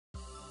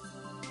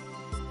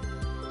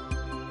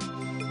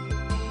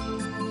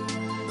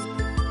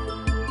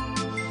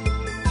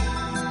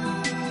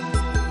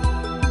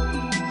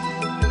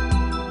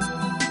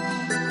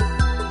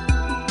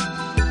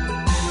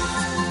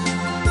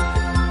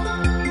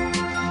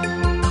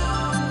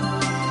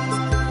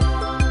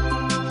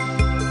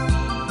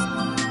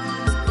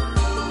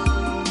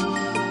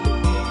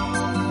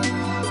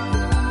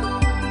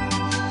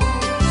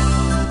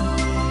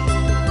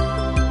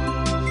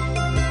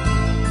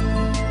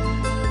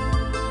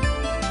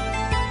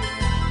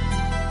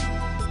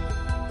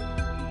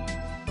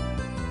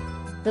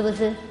是不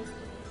是？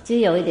只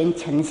有一点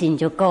诚心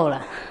就够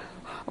了。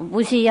我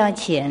不需要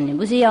钱，你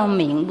不需要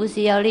名，不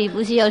需要利，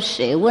不需要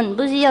学问，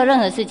不需要任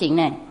何事情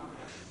呢。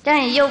但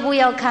你又不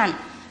要看，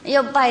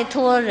要拜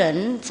托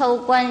人，抽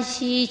关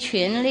系、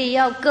权力，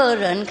要个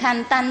人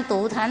看，单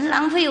独谈，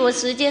浪费我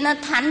时间啊！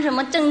谈什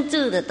么政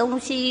治的东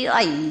西？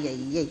哎呀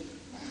呀！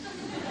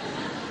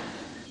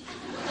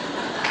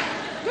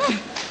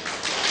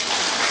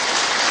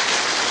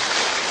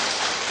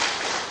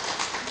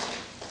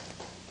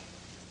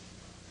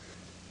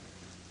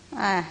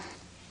哎，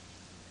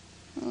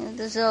有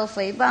的时候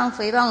诽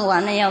谤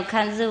完了要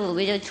看师父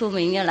比较出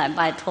名，要来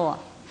拜托，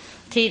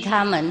替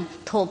他们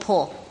突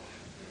破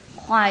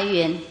化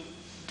缘，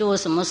做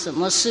什么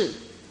事，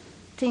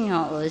挺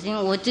好恶心。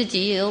我自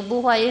己又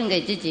不化缘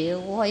给自己，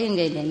我化缘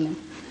给你们，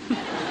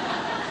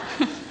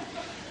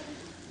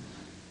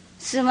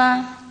是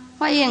吗？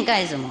化缘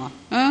干什么？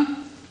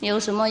有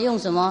什么用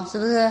什么，是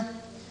不是？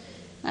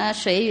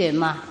随缘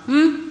嘛，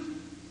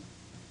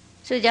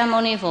释迦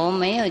牟尼佛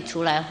没有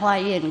出来化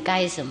缘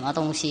盖什么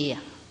东西呀？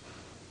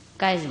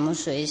盖什么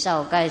水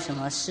哨，盖什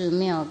么寺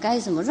庙，盖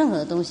什么任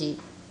何东西，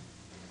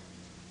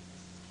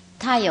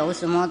他有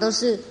什么都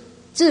是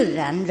自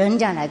然人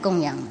家来供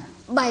养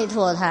的，拜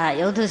托他，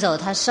有的时候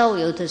他收，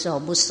有的时候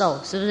不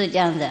收，是不是这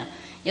样子？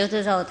有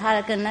的时候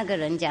他跟那个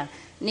人讲，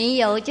你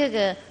有这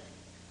个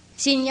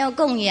心要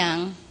供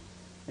养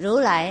如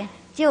来，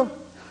就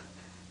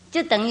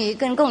等于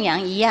跟供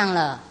养一样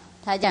了，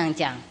他这样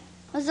讲。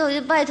那时候我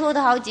就拜托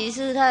他好几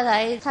次，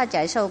他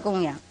才受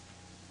供养。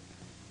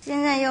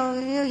现在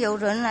又有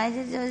人来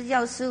就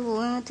要师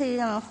父替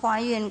他们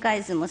化缘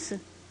干什么事，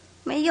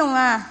没用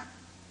啊，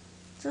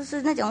就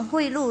是那种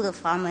贿赂的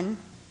法门。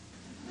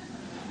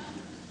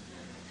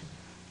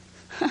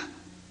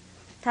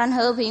谈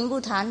和平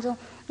不谈，说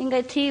应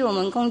该替我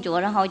们工作，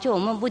然后就我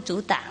们不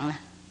阻挡了，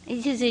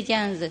就是这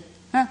样子。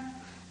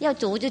要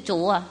阻就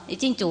阻啊，已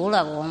经阻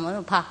了，我们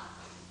不怕，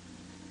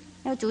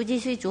要阻继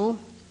续阻。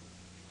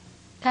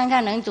看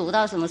看能煮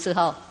到什么时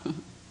候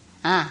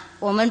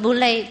我们不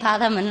累，怕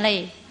他们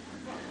累。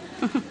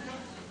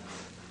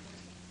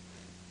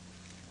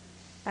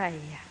哎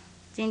呀，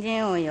今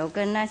天我有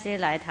跟那些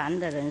来谈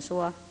的人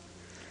说，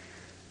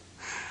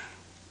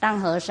当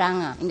和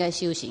尚应该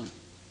修行，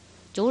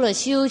除了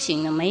修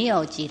行没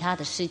有其他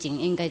的事情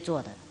应该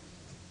做的。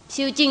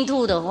修净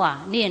土的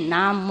话，念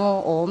南无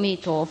阿弥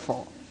陀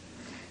佛；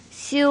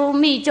修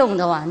密宗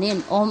的话，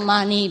念唵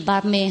嘛呢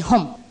叭咪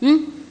吽，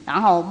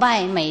然后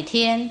拜每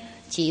天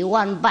几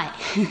万拜，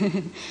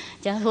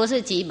假如说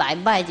是几百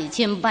拜、几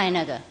千拜，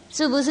那个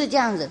是不是这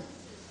样子？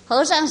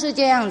和尚是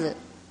这样子，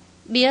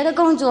别的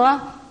工作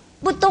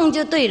不动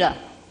就对了，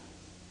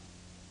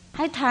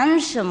还谈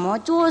什么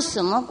做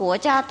什么国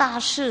家大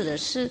事的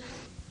事？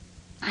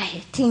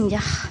哎，听着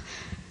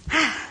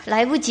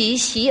来不及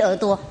洗耳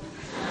朵。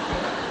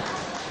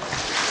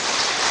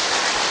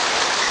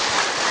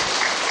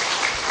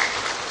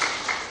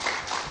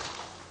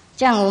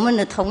这样我们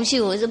的同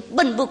修是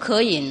笨不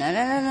可引的，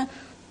那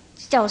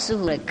叫师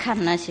父来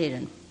看那些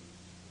人。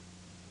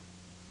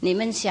你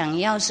们想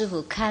要师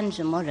父看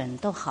什么人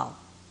都好，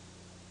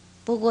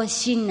不过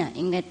心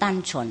应该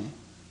单纯，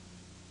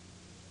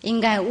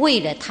应该为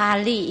了他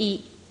利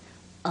益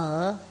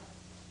而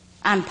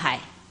安排，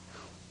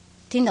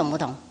听懂不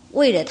懂？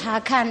为了他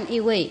看一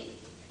位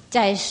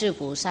在世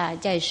菩萨、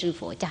在世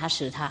佛加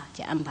持他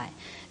去安排。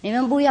你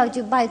们不要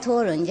去拜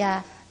托人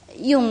家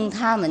用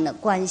他们的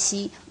关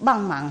系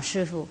帮忙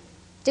师父，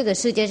这个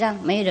世界上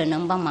没人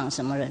能帮忙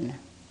什么人呢？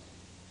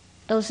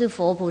都是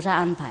佛菩萨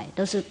安排，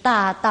都是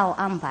大道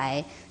安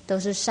排，都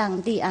是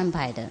上帝安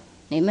排的。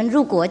你们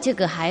如果这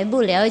个还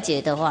不了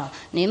解的话，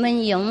你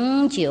们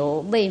永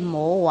久被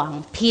魔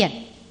王骗。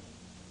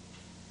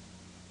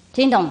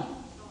听懂？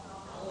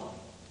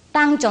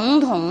当总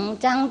统、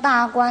当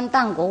大官、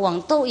当国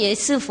王，都也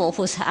是佛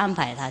菩萨安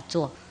排他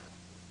做。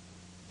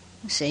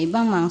谁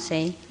帮忙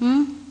谁？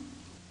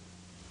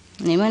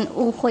你们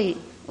误会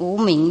无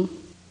明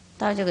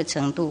到这个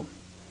程度，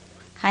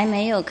还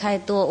没有开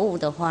多悟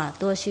的话，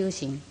多修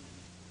行，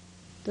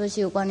多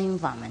修观音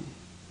法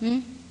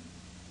门。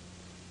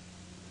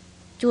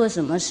做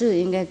什么事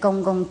应该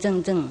公公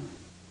正正、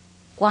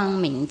光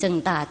明正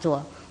大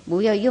做，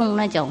不要用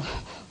那种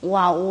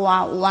弯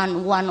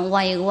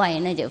歪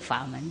那种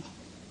法门。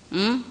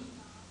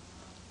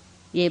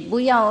也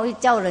不要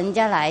叫人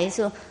家来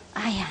说，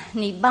哎呀，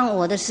你帮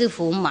我的师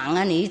父忙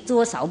啊，你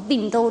多少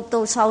病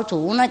都消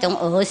除，那种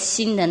恶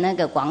心的那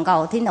个广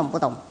告，听懂不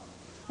懂？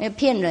要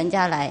骗人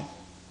家来。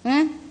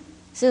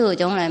师父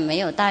从来没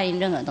有答应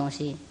任何东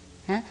西。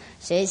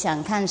谁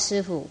想看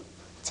师父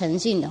诚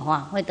信的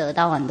话，会得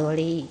到很多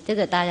利益，这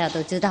个大家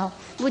都知道。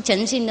不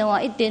诚信的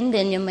话，一点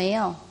点也没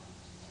有，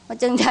会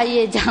增加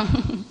业障。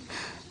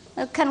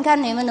看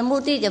看你们的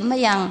目的怎么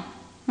样。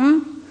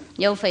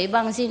有诽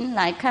谤心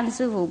来看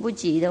师父不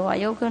急的话，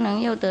有可能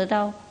又得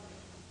到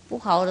不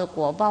好的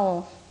果报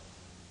哦。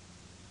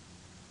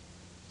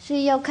所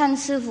以要看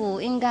师父，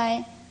应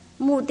该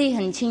目的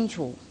很清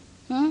楚。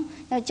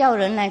要叫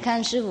人来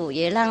看师父，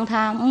也让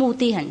他目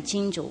的很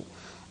清楚。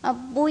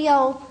不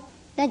要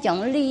那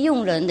种利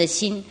用人的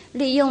心，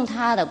利用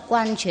他的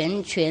官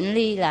权权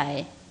力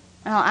来，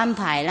然后安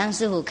排让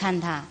师父看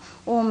他。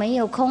我没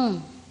有空，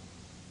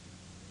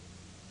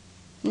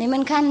你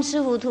们看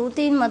师父徒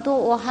弟那么多，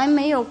我还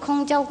没有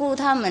空照顾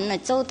他们呢，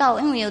周到。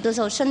因为有的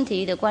时候身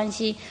体的关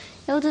系，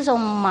有的时候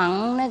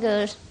忙那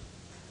个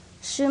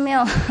寺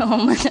庙我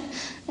们的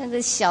那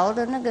个小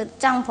的那个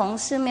帐篷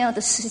寺庙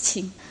的事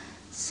情，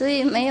所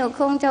以没有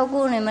空照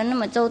顾你们那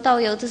么周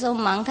到。有的时候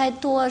忙太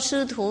多，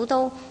师徒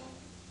都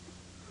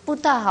不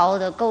大好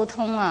的沟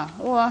通啊，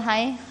我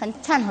还很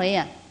忏悔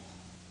啊。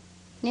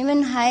你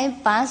们还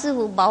把师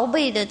父宝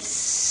贝的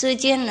时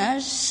间呢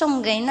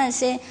送给那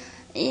些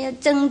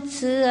争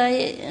执啊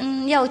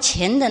要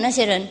钱的那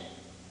些人，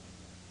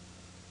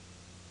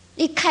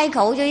一开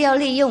口就要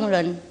利用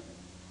人。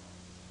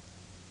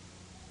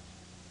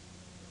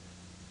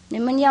你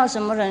们要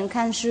什么人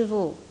看师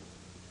父？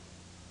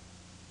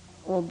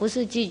我不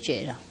是拒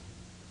绝了，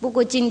不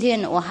过今天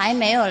我还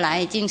没有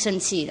来，已经生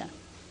气了。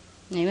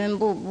你们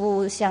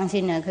不相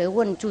信呢，可以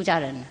问住家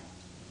人了。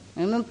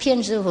你们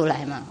骗师父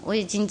来嘛？我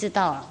已经知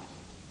道了。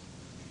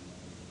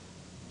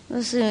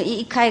就是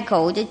一开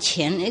口就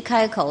钱，一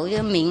开口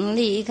就名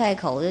利，一开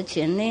口就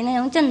权利，那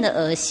种真的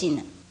恶心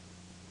啊！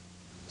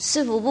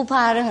师父不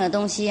怕任何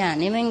东西啊！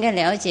你们应该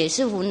了解，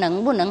师父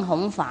能不能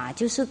弘法，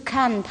就是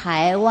看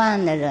台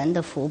湾的人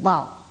的福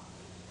报，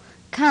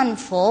看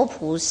佛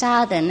菩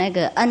萨的那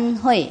个恩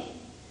惠，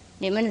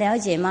你们了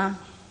解吗？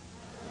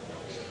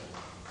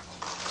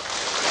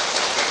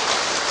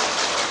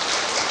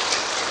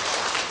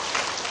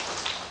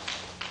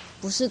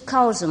不是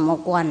靠什么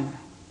官啊，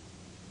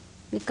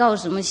你靠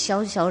什么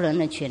小小人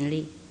的权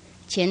利？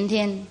前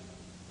天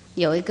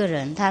有一个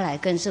人，他来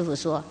跟师父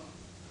说，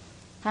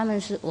他们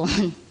是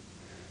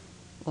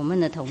我们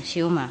的同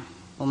修嘛，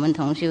我们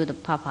同修的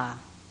爸爸，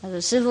他说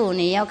师父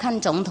你要看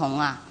总统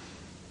啊，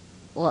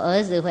我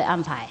儿子会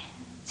安排，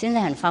现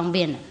在很方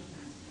便了，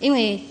因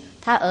为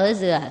他儿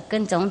子啊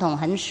跟总统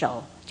很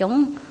熟，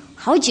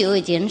好久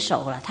已经很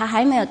熟了，他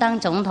还没有当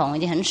总统已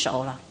经很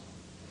熟了。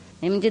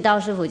你们知道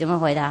师父怎么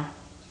回答？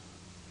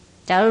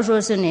假如说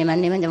是你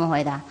们怎么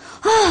回答？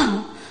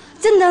啊，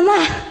真的吗？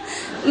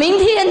明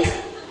天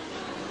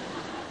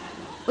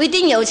一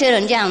定有些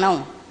人这样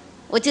弄，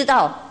我知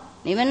道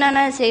你们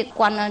那些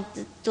官呢，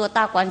做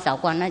大官小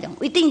官那种，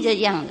一定这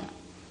样的。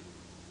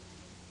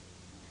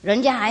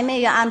人家还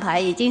没有安排，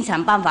已经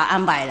想办法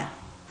安排了，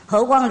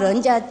何况人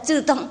家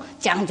自动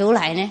讲出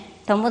来呢？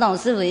懂不懂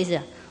师父意思？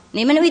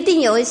你们一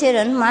定有一些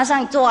人马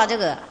上做这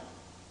个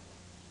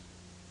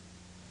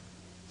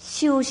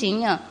修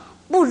行啊，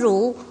不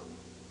如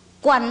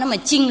官那么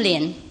精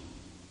廉。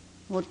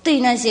我对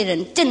那些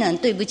人真的很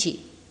对不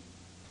起，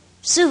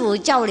师父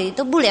教理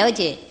都不了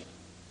解。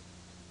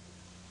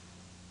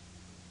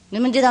你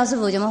们知道师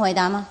父怎么回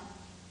答吗？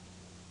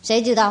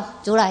谁知道？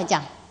出来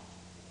讲，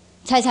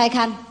猜猜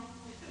看。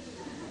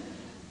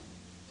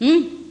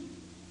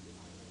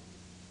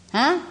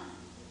啊？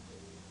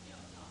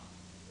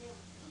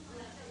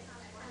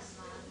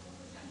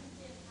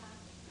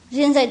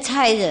现在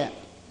猜着。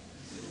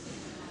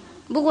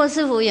不过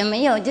师父也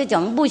没有这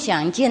种不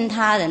想见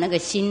他的那个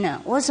心呢，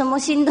我什么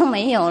心都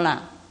没有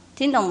了，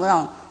听懂不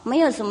懂？没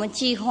有什么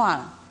计划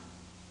了。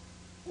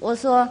我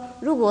说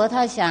如果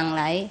他想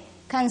来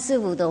看师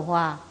父的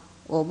话，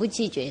我不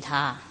拒绝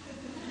他。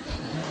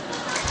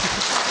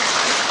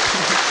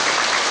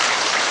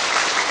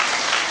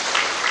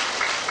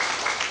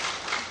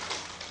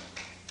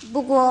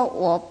不过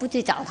我不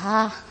去找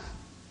他，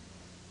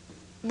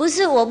不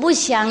是我不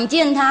想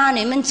见他，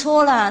你们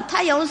错了。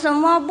他有什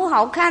么不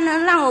好看呢？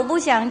让我不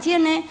想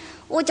见呢？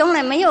我从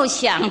来没有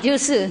想，就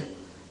是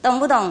懂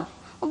不懂？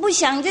我不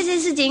想这些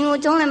事情，我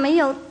从来没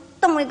有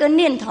动一个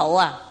念头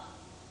啊，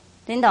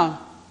听懂？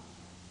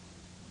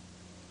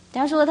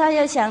他说他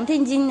要想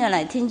听经的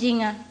来听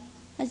经啊，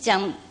他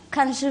想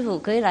看师父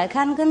可以来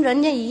看，跟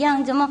人家一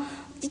样，怎么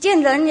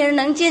见人也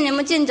能见？怎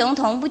么见总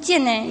统不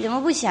见呢？怎么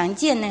不想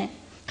见呢？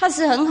他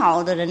是很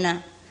好的人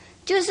呢，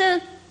就是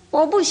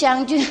我不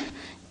想去，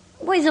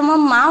为什么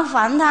麻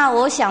烦他？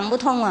我想不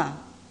通啊！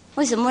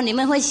为什么你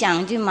们会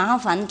想去麻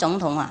烦总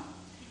统啊？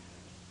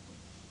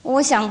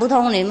我想不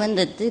通你们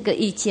的这个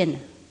意见，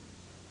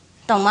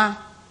懂吗？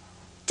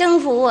政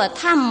府啊，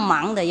太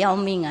忙得要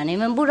命啊！你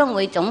们不认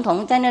为总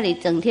统在那里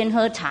整天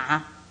喝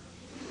茶、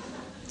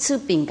吃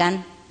饼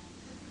干？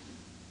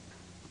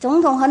总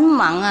统很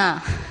忙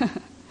啊，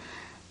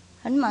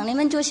很忙。你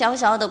们做小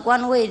小的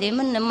官位，你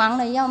们能忙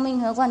得要命，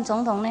何况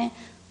总统呢？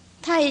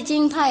他已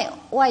经派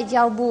外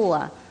交部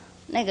啊、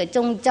那个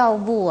宗教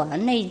部啊、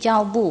内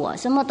交部啊，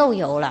什么都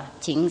有了，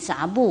警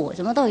察部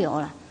什么都有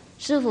了。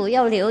师父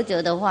要留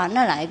着的话，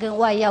那来跟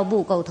外交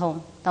部沟通，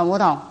懂不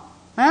懂？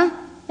啊？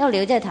要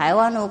留在台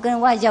湾，我跟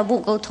外交部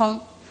沟通，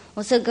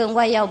我是跟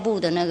外交部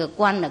的那个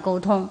官的沟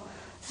通。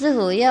师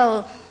父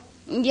要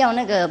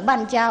那个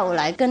办家，我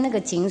来跟那个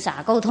警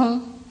察沟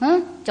通，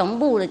总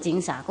部的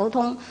警察沟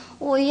通。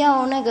我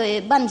要那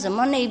个办什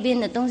么那边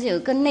的东西，我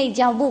跟内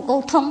交部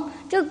沟通，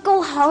就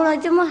够好了，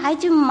怎么还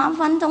去麻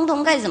烦总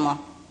统干什么？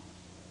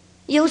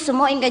有什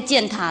么应该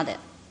见他的？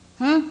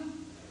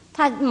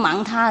他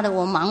忙他的，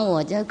我忙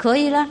我就可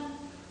以了。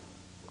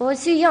我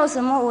需要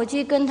什么，我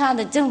去跟他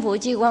的政府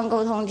机关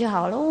沟通就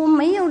好了。我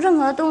没有任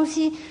何东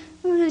西，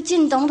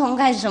进总统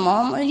干什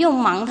么？又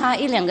忙他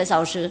1-2个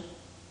小时。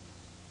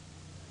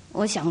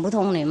我想不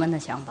通你们的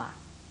想法。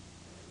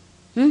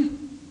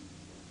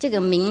这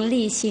个名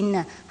利心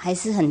呢，还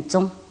是很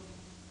重，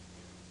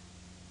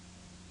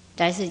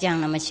才是这样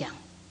那么想。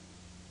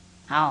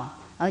好，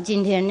然后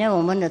今天呢，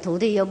我们的徒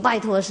弟又拜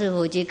托师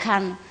父去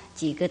看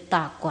几个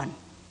大官。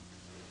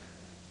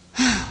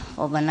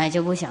我本来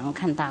就不想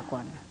看大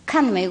官了，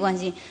看没关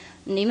系。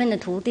你们的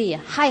徒弟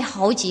啊，害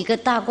好几个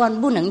大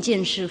官不能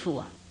见师父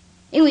啊，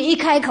因为一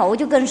开口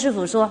就跟师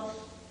父说：“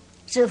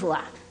师父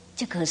啊，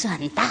这可是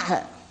很大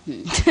的。”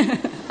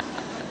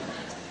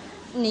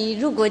你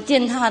如果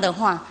见他的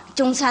话，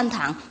中山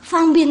堂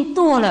方便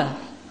多了。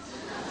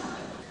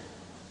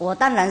我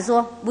当然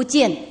说不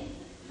见。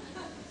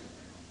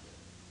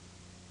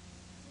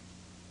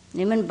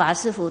你们把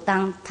师父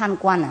当贪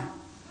官了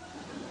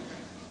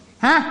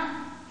啊？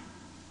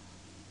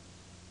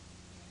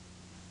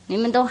你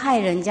们都害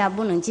人家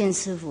不能见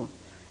师父，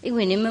因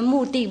为你们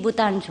目的不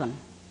单纯。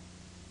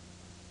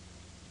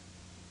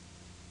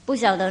不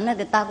晓得那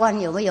个大官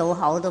有没有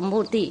好的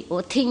目的？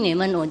我听你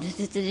们，我就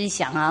是自己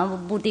想啊，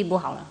目的不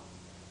好了。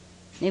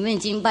你们已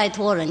经拜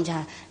托人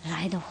家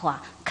来的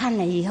话，看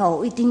了以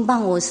后一定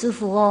帮我师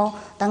父哦，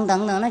等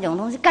等的那种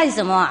东西干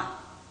什么啊？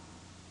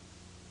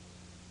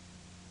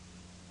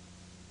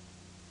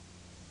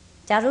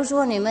假如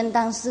说你们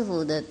当师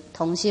父的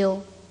同修，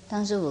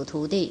当师父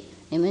徒弟，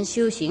你们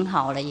修行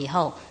好了以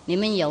后，你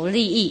们有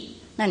利益，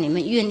那你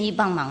们愿意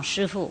帮忙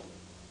师父，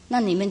那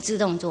你们自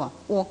动做。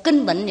我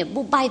根本也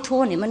不拜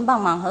托你们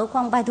帮忙，何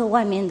况拜托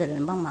外面的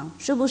人帮忙，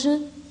是不是？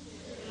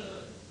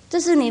这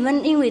是你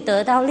们因为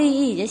得到利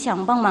益也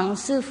想帮忙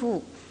师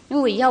父，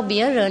因为要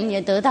别人也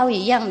得到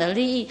一样的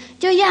利益，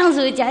这样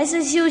子才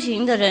是修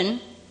行的人。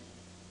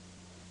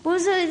不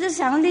是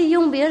想利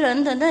用别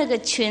人的那个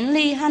权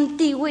利和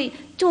地位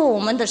做我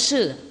们的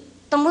事，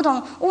懂不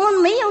懂？我们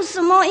没有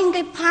什么应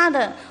该怕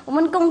的，我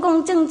们公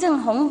公正正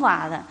弘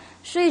法的，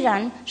虽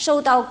然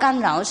受到干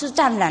扰是自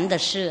然的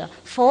事。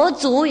佛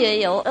祖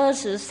也有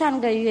23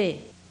个月，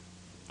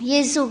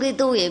耶稣基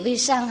督也被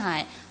伤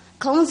害，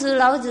孔子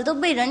老子都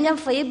被人家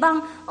诽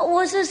谤，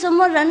我是什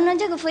么人呢？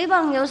这个诽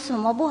谤有什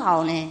么不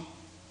好呢？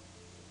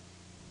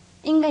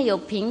应该有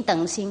平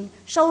等心，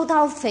受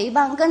到诽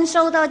谤跟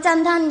受到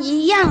赞叹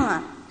一样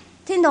啊，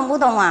听懂不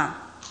懂啊？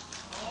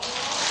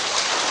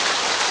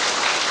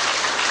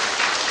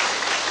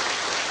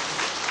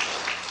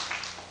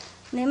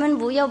你们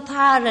不要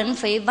怕人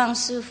诽谤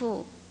师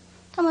父，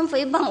他们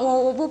诽谤我，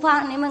我不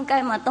怕，你们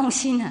干嘛动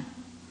心啊？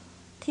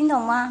听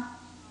懂吗？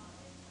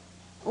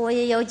我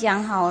也有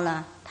讲好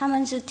了，他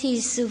们是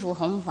替师父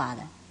弘法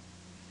的。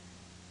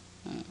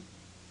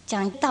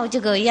讲到这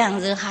个样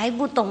子还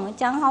不懂，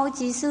讲好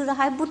几次了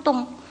还不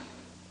懂。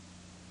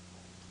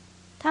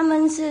他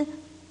们是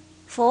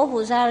佛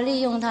菩萨利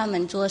用他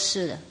们做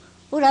事的，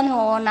不然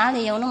我哪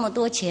里有那么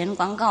多钱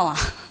广告啊？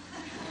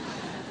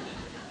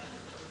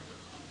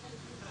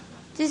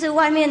其实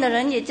外面的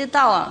人也知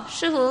道啊，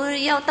师父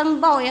要登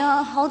报也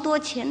要好多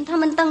钱，他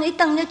们登一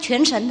登就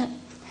全神了。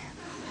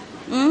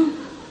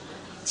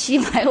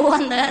700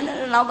万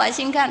的老百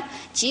姓看，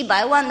几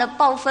百万的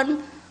报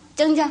分。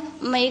增加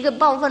每一个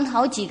报分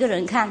好几个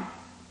人看，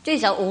最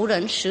少5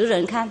人10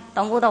人看，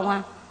懂不懂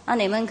啊？那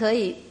你们可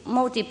以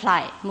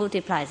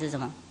multiply 是什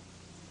么？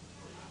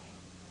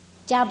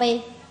加倍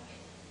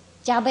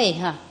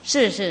哈，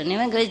是，你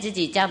们可以自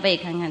己加倍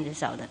看看就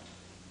晓得。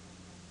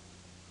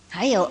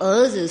还有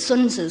儿子、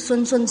孙子、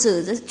孙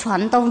子，这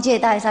传宗接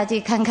代下去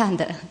看看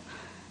的。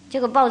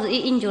这个报纸一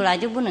印出来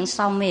就不能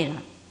烧灭了。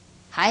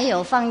还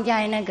有放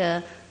在那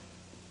个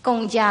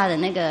公家的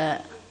那个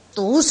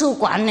图书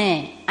馆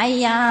呢，哎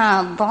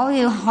呀，保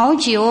有好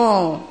久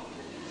哦。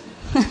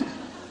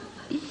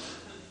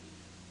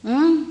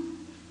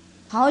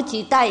好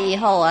几代以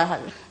后啊，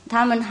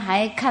他们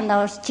还看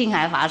到青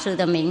海法师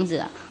的名字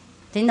啊，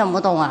听懂不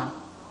懂啊？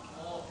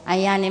哎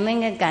呀，你们应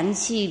该感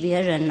谢别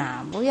人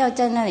呐，不要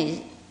在那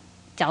里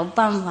找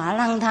办法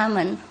让他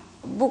们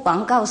不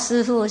广告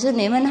师父，是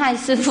你们害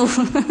师父。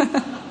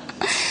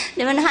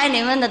你们害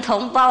你们的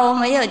同胞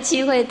没有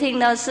机会听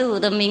到师父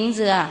的名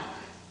字啊，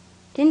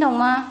听懂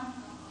吗？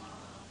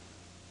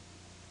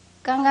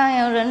刚刚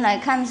有人来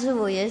看师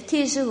父，也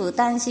替师父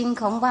担心，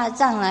恐怕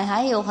将来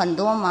还有很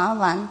多麻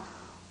烦。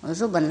我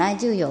说本来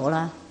就有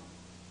了，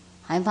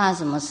还怕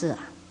什么事啊？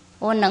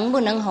我能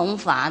不能弘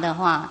法的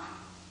话，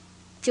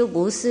就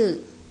不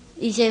是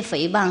一些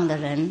诽谤的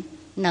人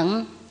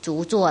能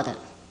主做的，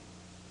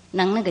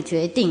能那个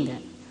决定的。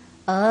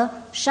而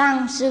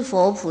上是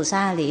佛菩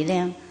萨力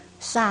量，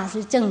下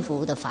是政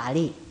府的法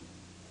力，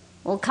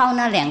我靠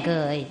那2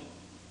个而已，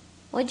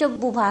我就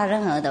不怕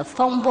任何的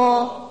风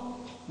波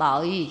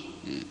暴雨。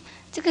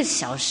这个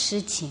小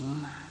事情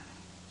嘛，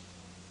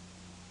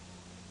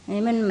你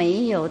们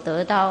没有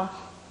得到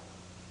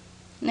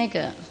那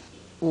个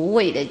无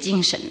畏的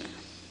精神，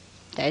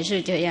才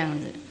是这样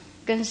子。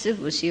跟师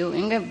父修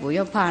应该不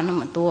要怕那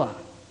么多。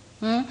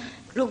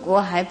如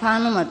果害怕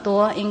那么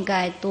多，应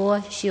该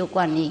多修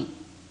观音，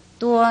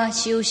多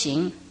修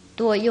行，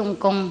多用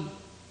功。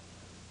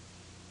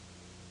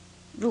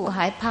如果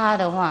还怕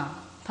的话，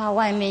怕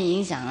外面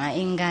影响啊，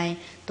应该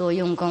多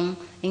用功，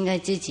应该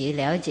自己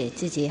了解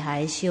自己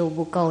还修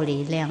不够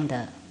力量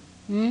的。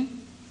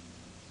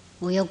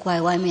不要怪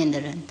外面的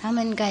人，他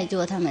们该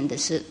做他们的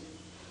事。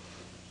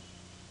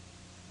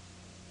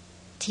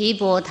提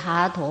婆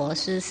达陀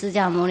是释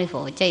迦牟尼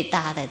佛最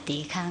大的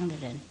抵抗的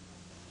人。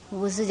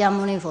释迦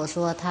牟尼佛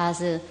说他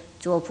是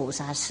做菩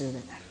萨事的。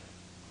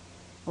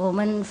我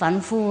们凡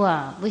夫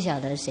啊，不晓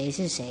得谁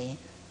是谁，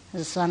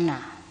就算了，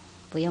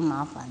不要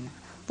麻烦了。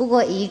不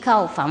过依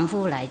靠凡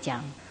夫来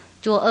讲，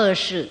做恶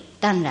事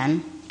当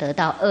然得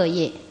到恶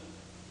业，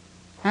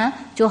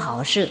做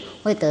好事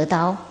会得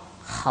到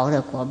好的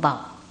果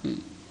报。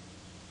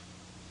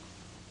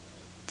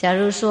假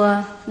如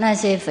说那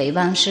些诽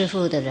谤师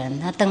父的人，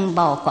他登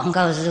报广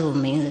告师父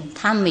名字，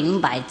他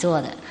明白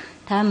做的，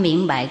他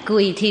明白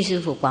故意替师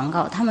父广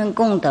告，他们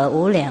功德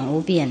无量无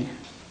边，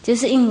就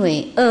是因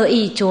为恶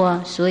意做，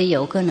所以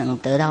有可能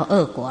得到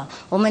恶果。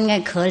我们应该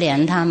可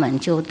怜他们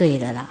就对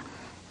了啦，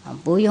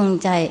不用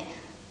再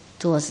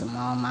做什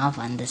么麻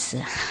烦的事。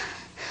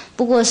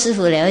不过师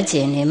父了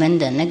解你们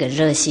的那个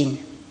热心，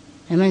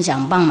你们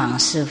想帮忙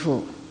师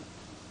父。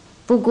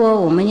不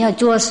过我们要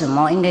做什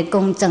么，应该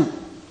公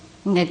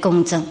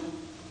正，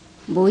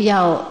不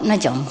要那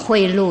种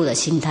贿赂的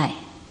心态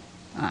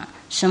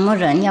什么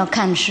人要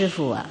看师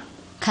父啊，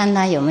看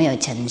他有没有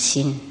诚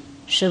心，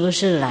是不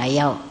是来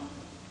要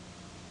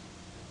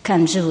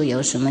看师父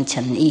有什么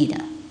诚意的。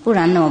不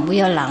然呢，我不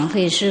要浪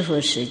费师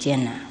父时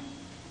间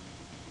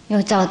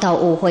又遭到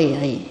误会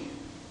而已。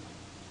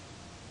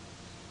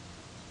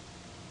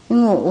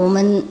因为我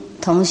们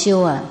同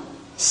修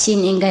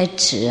心应该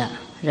直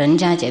人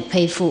家就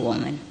佩服我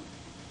们。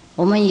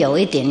我们有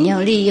一点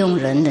要利用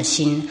人的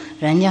心，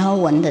人家会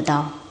闻得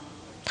到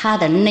他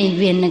的内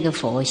边那个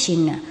佛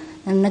心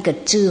那个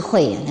智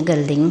慧那个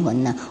灵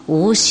魂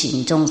无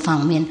形中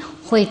方面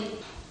会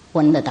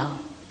闻得到，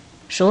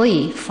所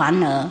以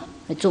反而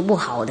会做不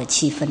好的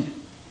气氛，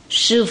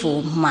师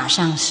父马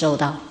上收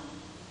到。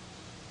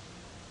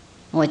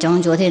我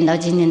从昨天到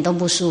今天都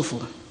不舒服，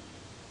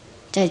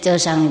在这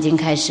上已经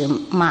开始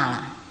骂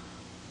了，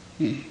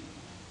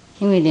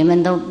因为你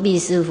们都逼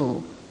师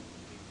父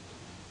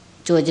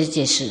做这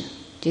些事，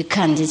去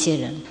看这些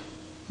人，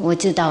我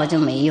知道就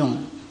没用了。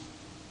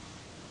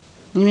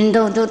你们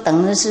都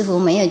等着师父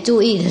没有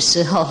注意的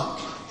时候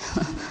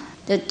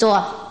就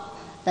做，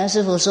等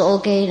师父说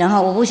OK， 然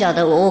后我不晓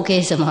得我 OK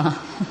什么。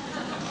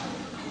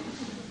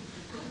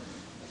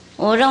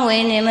我认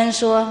为你们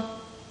说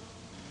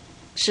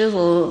师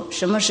父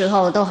什么时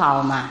候都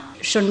好嘛，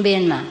顺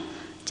便嘛。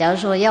假如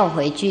说要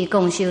回去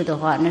共修的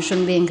话，那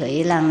顺便可以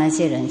让那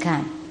些人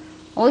看。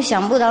我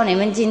想不到你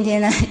们今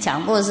天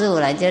强迫师父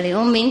来这里，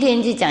我明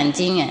天去讲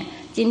经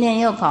今天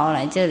又跑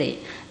来这里，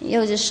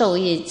又是受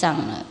业障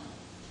了，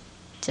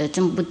这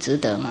真不值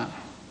得嘛。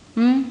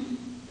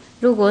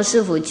如果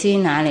师父去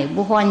哪里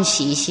不欢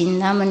喜心，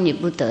他们也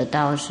不得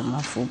到什么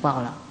福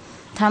报了。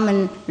他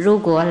们如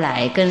果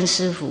来跟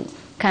师父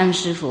看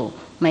师父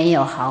没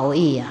有好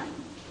意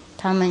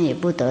他们也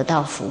不得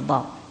到福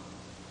报，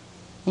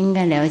应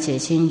该了解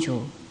清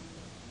楚。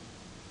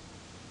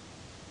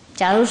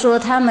假如说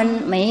他们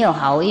没有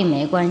好意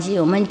没关系，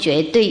我们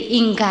绝对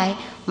应该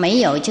没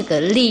有这个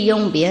利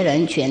用别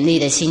人权利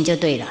的心就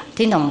对了，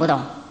听懂不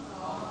懂？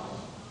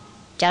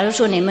假如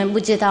说你们不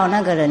知道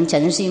那个人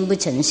诚心不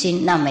诚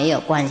心，那没有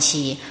关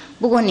系，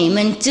不过你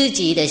们自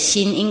己的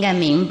心应该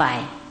明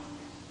白，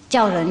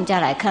叫人家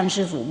来看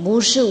师父不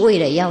是为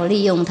了要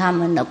利用他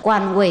们的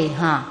官位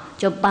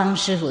就帮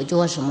师父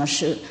做什么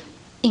事，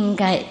应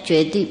该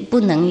绝对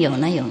不能有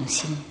那种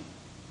心，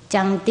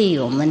降低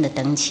我们的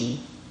等级，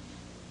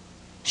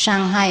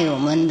伤害我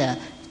们的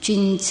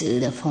君子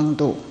的风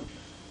度。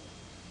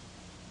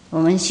我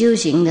们修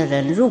行的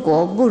人如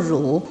果不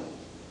如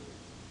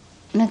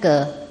那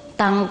个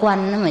当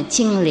官那么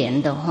清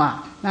廉的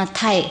话，那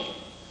太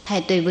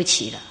对不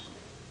起了。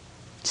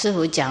师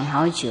父讲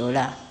好久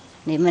了，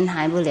你们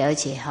还不了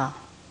解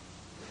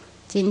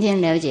今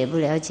天了解不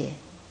了解？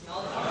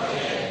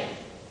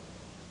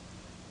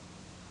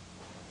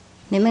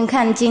你们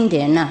看经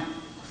典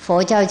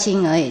佛教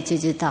经而已就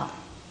知道，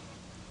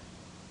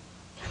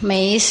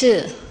每一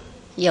世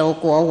有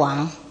国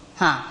王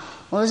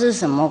或是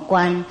什么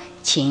官，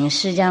请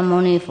释迦牟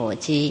尼佛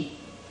去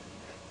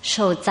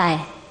受斋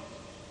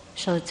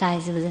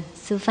是不是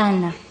吃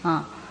饭呢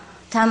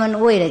他们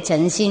为了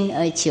诚心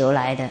而求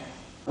来的，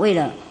为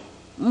了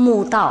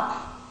慕道，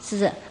是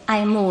不是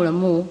爱慕了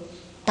慕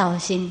道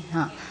心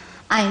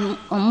爱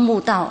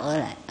慕道而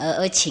来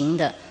而请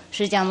的，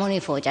释迦牟尼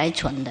佛才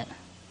存的。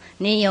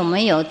你有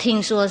没有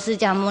听说释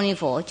迦牟尼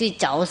佛去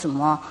找什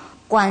么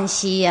关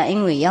系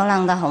因为要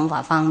让他弘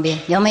法方便，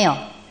有没有？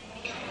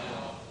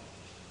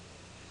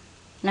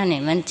那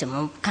你们怎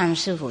么看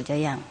师父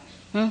这样？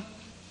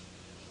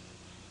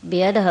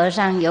别的和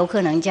尚有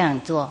可能这样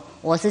做，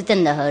我是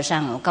真的和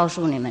尚，我告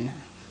诉你们了，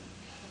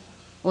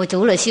我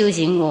除了修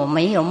行，我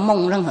没有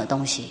梦任何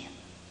东西。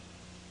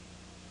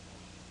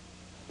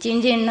今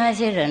天那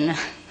些人呢，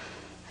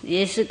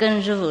也是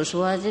跟师父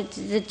说，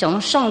这从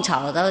宋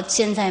朝到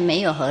现在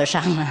没有和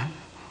尚了，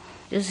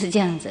就是这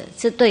样子，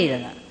是对的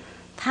了。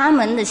他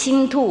们的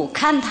心吐，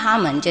看他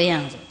们这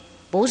样子，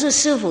不是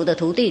师父的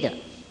徒弟的，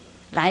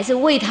来是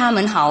为他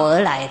们好而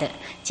来的，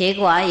结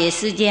果也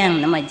是这样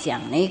那么讲。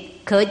你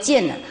可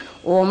见了，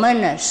我们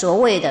的所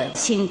谓的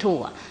心吐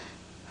啊，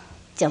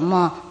怎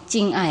么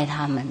敬爱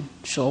他们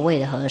所谓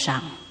的和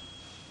尚？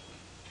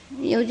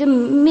有就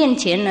面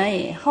前而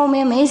已，后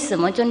面没什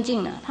么尊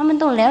敬了，他们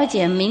都了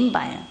解明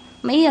白了，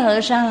没有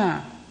和尚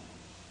啊。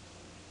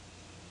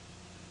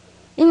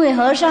因为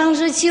和尚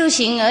是修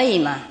行而已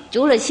嘛，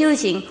除了修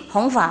行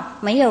弘法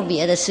没有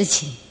别的事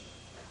情。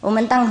我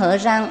们当和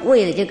尚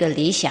为了这个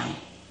理想，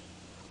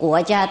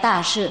国家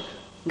大事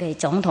给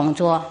总统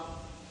做，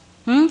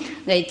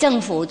给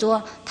政府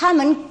做，他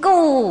们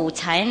够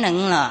才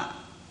能了。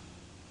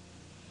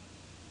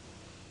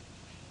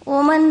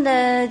我们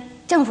的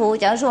政府，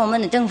假如说我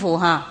们的政府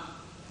哈，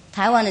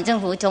台湾的政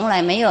府从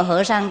来没有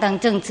和尚当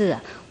政治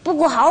啊，不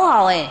过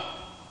好哎，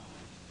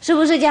是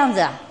不是这样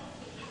子啊？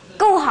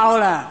够好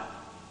了，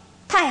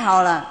太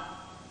好了。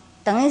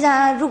等一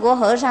下，如果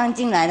和尚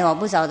进来的话，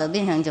不晓得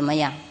变成怎么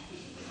样，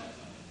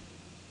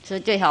所以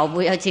最好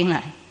不要进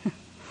来，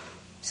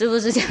是不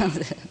是这样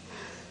子？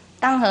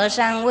当和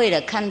尚为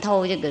了看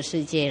透这个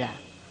世界了，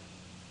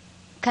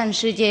看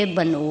世界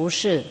本无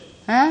事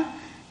啊。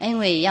因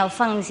为要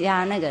放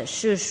下那个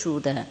世俗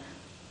的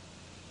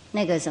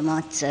那个什么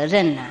责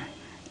任啊，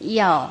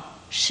要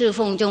侍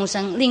奉众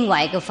生。另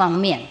外一个方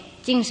面，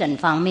精神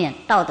方面、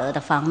道德的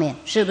方面，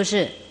是不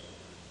是？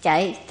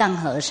才当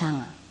和尚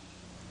啊。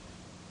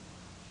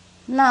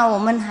那我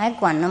们还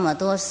管那么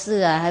多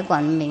事啊，还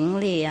管名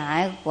利啊，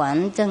还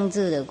管政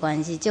治的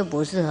关系，就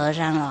不是和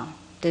尚了。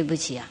对不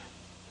起啊，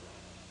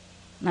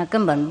那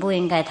根本不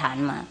应该谈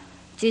嘛。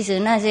其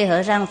实那些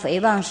和尚诽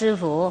谤师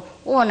父，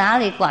我哪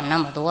里管那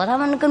么多？他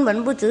们根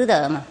本不值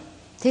得嘛。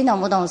听懂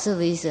不懂师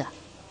父意思啊？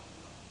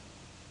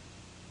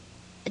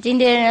今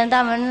天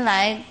他们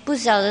来，不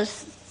晓得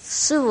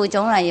师父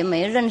从来也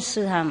没认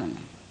识他们。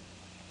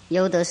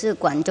有的是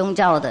管宗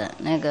教的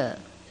那个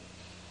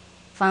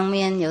方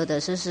面，有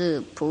的是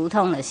普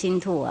通的信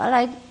徒啊，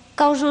来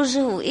告诉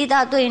师父一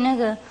大堆那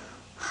个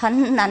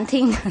很难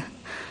听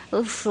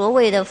的所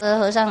谓的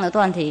和尚的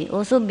断题。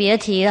我说别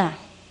提了。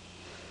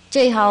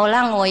最好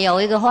让我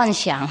有一个幻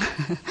想，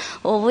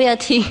我不要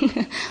听，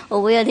我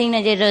不要听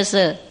那些热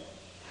事，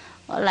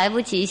我来不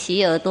及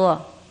洗耳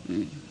朵，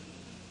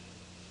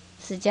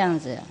是这样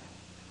子。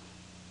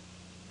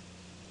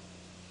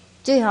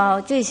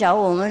最少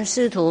我们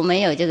师徒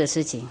没有这个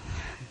事情，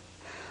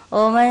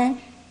我们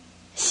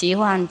喜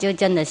欢就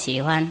真的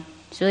喜欢，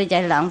所以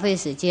才浪费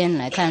时间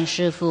来看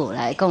师父，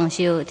来共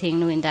修，听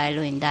录音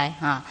带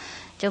啊，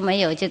就没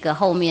有这个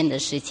后面的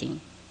事情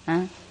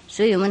啊。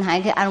所以我们还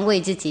可以安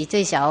慰自己，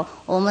最少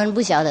我们不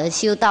晓得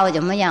修道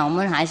怎么样，我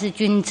们还是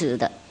君子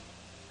的。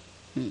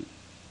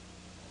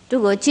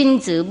如果君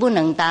子不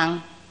能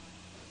当，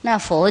那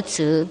佛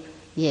子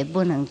也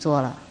不能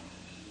做了，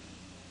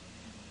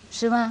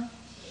是吗？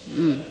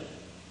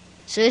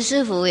所以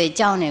师父也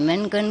教你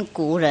们跟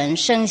古人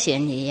圣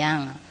贤一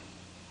样啊，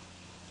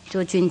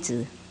做君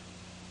子，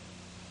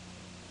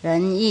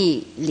仁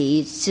义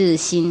礼智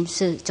信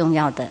是重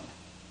要的。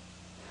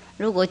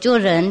如果做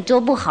人做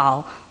不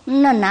好，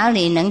那哪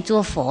里能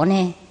做佛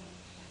呢？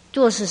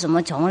做是什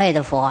么种类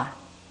的佛啊？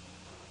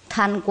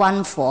贪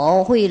官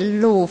佛、贿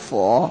赂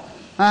佛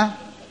啊，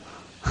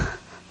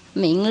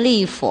名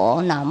利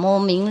佛，南无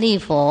名利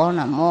佛，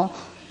南无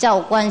照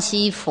关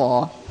系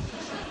佛，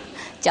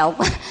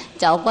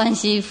找关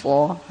系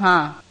佛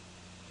啊，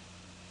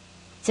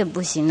这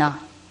不行了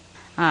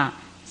啊！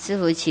师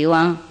父期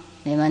望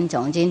你们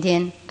从今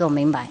天都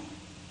明白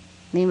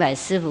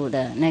师父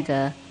的那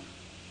个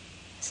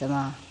什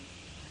么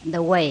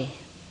的way。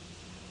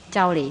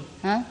教理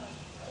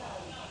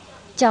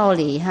教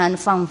理和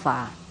方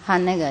法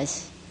和那个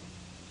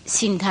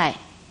心态，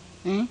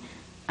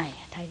哎呀，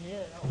太热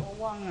了，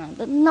我忘了，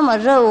那么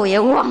热我也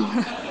忘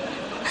了，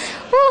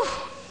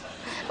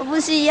我不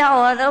需要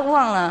啊，都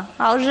忘了，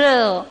好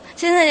热哦，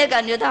现在也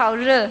感觉到好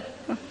热，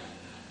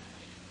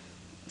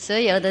所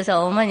以有的时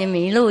候我们也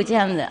迷路这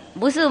样子，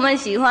不是我们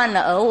喜欢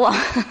的而忘，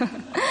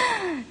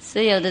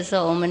所以有的时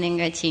候我们应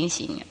该清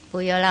醒，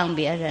不要让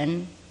别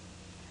人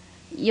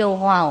诱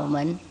惑我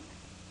们。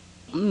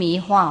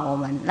迷惑我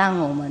们，让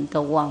我们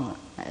都忘了，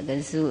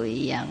跟师父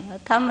一样，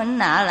他们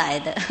哪来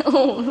的？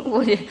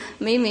我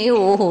迷迷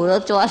糊糊的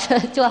抓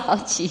好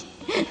起，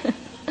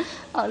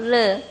好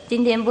热。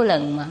今天不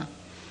冷吗？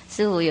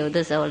师父有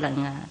的时候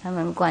冷啊，他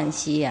们关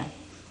系啊，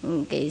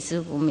给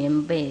师父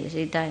棉被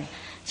睡袋。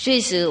确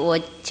实，我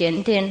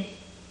前天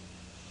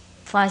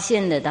发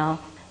现的到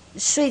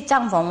睡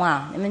帐篷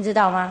啊，你们知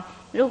道吗？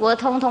如果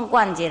通通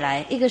关起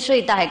来，一个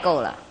睡袋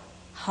够了，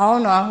好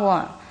暖和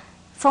啊。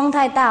风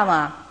太大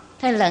嘛。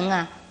太冷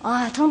啊！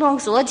哇，通通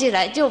锁起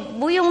来就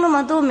不用那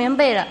么多棉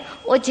被了。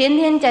我前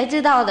天才知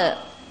道的，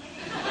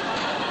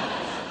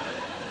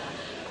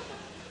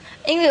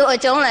因为我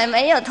从来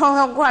没有通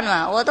风惯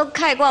嘛，我都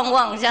开逛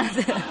逛这样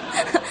子，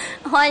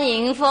欢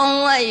迎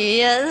风啊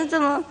雨啊，这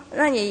么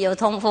那也有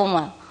通风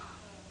嘛？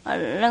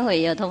认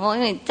为有通风，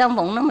因为帐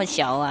篷那么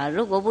小啊，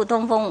如果不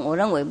通风，我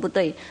认为不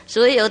对，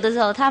所以有的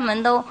时候他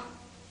们都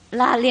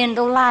拉链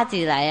都拉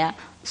起来啊，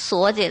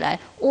锁起来，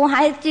我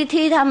还去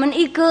替他们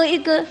一个一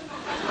个都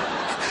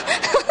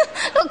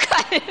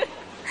开，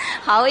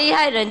好厉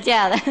害人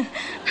家的。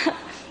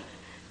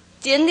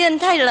今天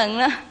太冷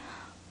了，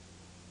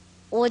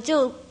我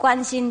就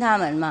关心他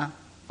们嘛。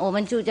我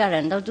们住家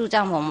人都住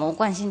帐篷，我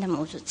关心他们，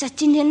我说这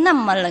今天那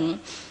么冷。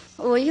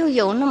我又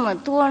有那么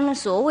多那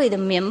所谓的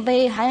棉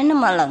被，还那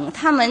么冷，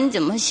他们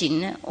怎么行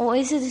呢？我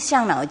一直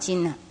伤脑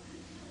筋啊！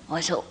我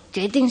说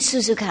决定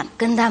试试看，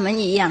跟他们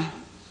一样，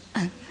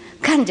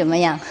看怎么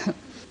样。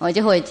我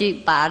就回去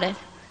把那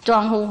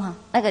窗户啊，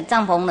那个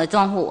帐篷的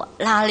窗户啊、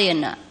拉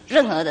链啊，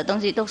任何的东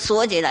西都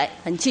锁起来，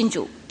很清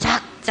楚。嚓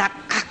嚓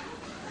咔！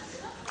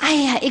哎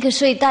呀，一个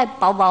睡袋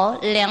薄薄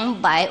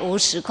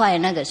250块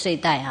那个睡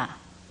袋啊，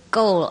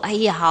够了！哎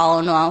呀，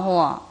好暖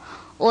和，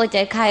我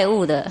在开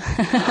悟的。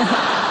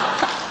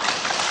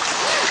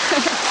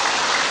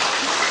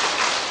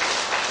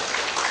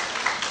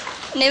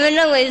你们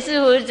认为师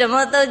父怎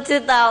么都知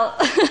道？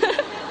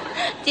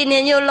今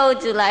天又露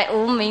出来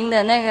无名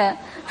的那个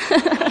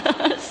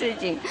事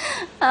情，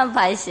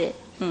拍写。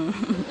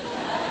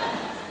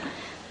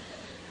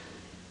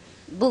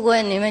不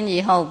过你们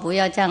以后不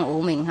要这样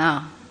无名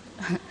哈。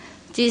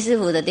居师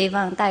父的地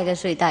方带个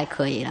睡袋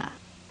可以了。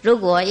如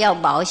果要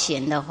保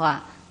险的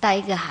话，带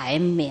一个海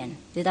绵，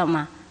知道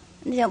吗？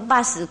那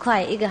80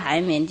块一个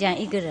海绵，这样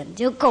一个人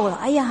就够了。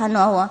哎呀，很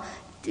暖和，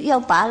要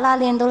把拉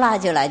链都拉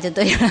起来就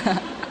对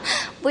了。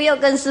不要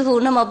跟师父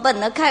那么笨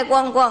的开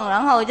光光，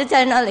然后我就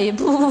在那里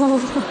噗。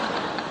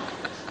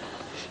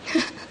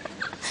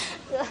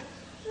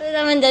所以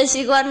他们才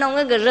习惯弄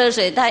那个热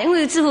水袋，因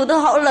为师父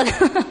都好冷。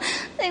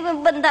那个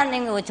笨蛋，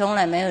因为我从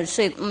来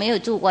没有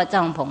住过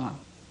帐篷啊，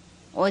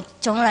我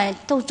从来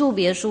都住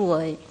别墅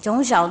而已，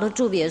从小都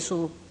住别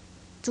墅，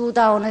住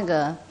到那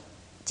个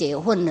结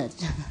婚了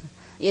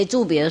也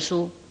住别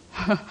墅，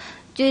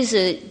就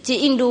是去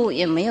印度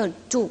也没有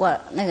住过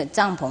那个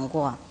帐篷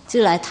过，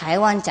就来台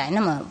湾才那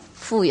么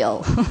富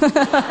有。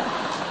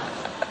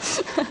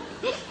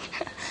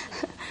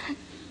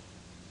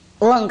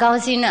我很高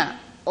兴啊，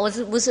我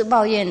是不是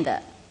抱怨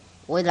的？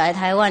我来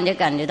台湾就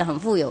感觉到很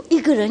富有，一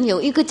个人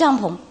有一个帐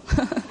篷，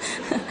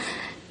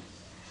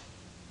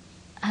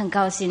很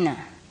高兴啊。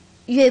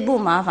越不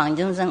麻烦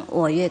众生，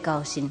我越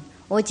高兴。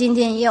我今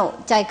天又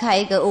再开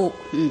一个悟，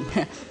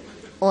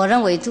我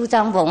认为住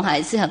帐篷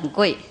还是很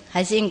贵，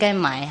还是应该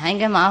买，还应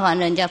该麻烦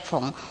人家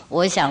捧。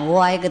我想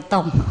挖一个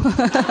洞。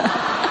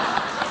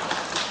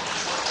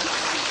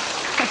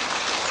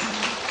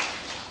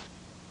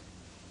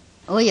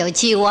我有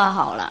去挖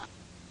好了，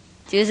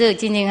就是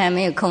今天还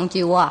没有空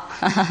去挖，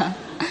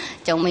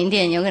从明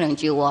天有可能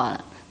去挖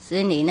了。所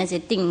以你那些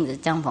订的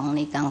帐篷，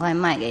你赶快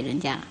卖给人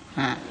家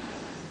啊！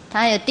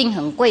他有订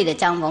很贵的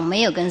帐篷，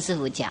没有跟师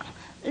父讲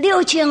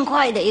，6000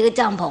块的一个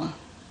帐篷，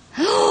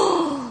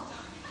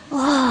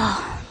哇！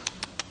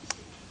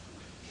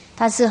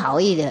他是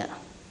好意的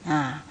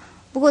啊，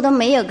不过都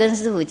没有跟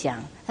师父讲，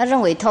他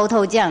认为偷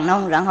偷这样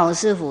弄，然后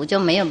师父就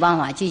没有办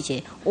法拒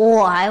绝，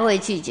我还会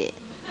拒绝。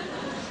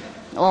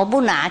我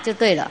不拿就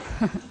对了，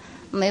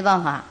没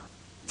办法，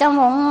帐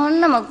篷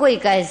那么贵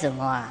干什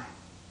么啊？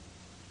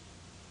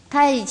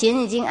他以前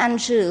已经暗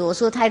示我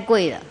说太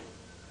贵了，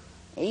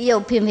又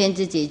偏偏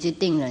自己去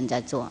订人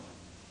家做，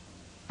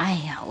哎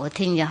呀，我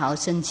听着好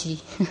生气。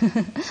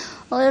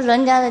我说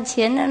人家的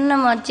钱那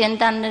么简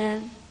单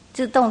的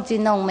自动去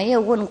弄，没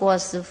有问过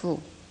师父。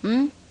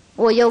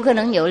我有可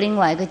能有另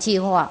外一个计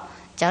划，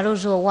假如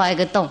说挖一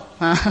个洞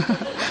啊，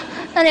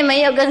那你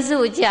没有跟师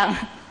父讲。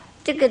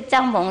这个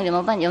帐篷怎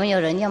么办？有没有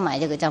人要买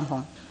这个帐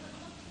篷？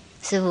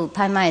师父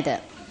拍卖的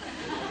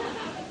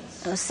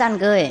，3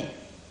个哎，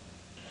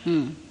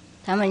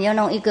他们要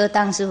弄一个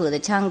当师父的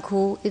仓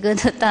库，一个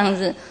当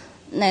是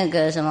那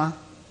个什么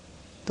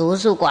图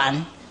书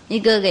馆，一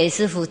个给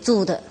师父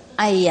住的。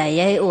哎呀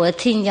呀，我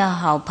听着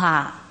好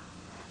怕。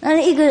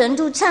那一个人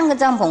住3个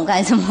帐篷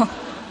干什么？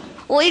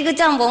我一个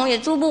帐篷也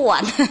住不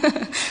完。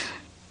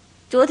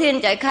昨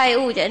天才开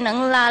悟才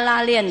能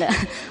拉链的，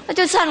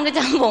就3个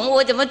帐篷，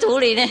我怎么处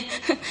理呢？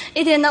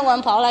一天到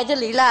晚跑来这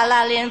里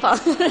拉链，跑，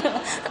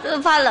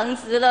怕冷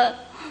死了。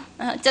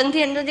整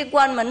天都去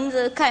关门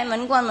子、开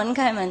门、关门、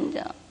开门，这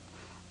样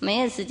没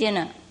有时间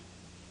了。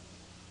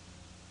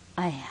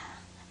哎呀，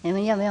你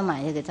们要不要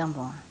买这个帐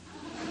篷啊？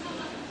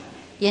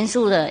严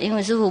肃的，因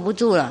为师父不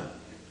住了。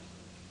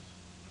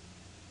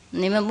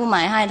你们不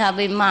买，害他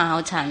被骂，好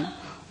惨。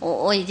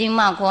我已经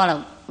骂过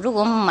了。如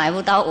果买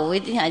不到，我一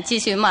定还继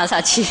续骂下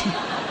去。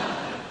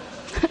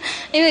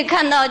因为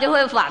看到就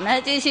会反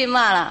了，继续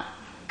骂了；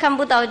看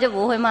不到就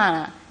不会骂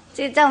了。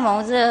这个帐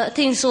篷是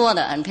听说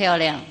的，很漂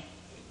亮，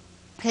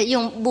可以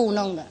用布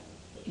弄的，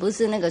不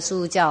是那个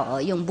塑胶，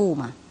而用布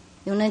嘛，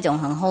用那种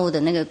很厚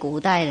的那个古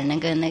代的那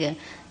个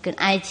跟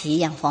埃及一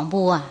样黄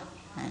布啊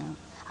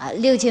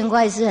，6000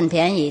块是很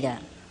便宜的。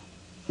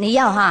你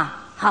要哈？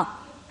好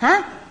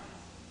啊，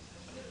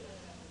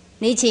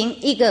你请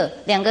1个、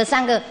2个、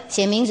3个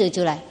写名字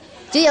出来，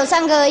只有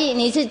3个而已，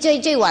你是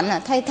最晚了，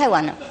太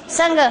晚了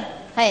，3个，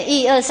哎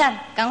，1、2、3，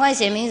赶快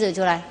写名字出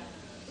来，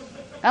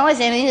赶快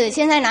写名字，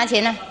现在拿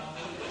钱了。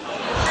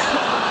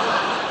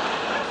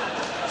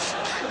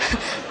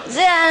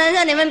这样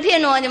让你们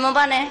骗我怎么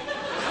办呢？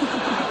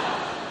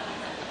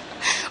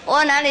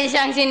我哪里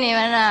相信你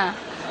们啊？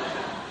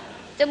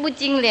这不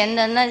经廉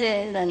的那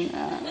些人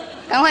啊，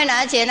赶快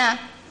拿钱啊！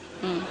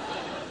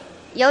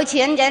有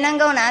钱才能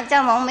够拿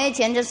帐篷，没有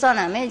钱就算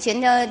了，没有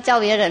钱就叫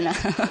别人了。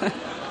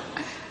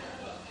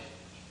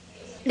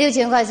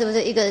6000块是不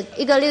是一个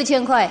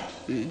6000块？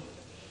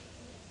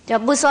就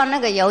不算那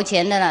个油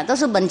钱的了，都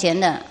是本钱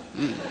的。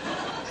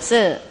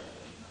是，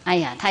哎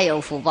呀，太有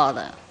福报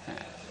了。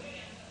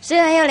虽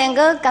然有2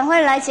个，赶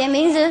快来写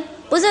名字。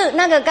不是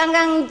那个刚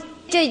刚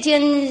最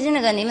先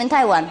那个，你们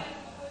太晚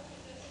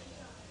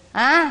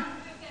啊！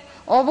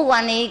我不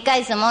管你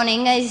干什么，你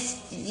应该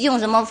用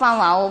什么方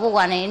法，我不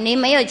管你。你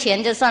没有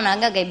钱就算了，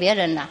该给别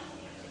人了。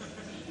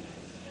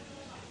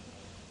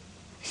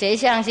谁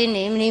相信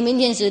你？你明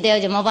天死掉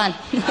怎么办？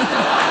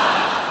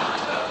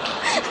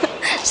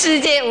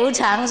世界无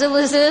常，是不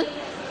是？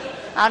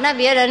好，那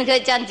别人可以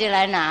站起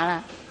来拿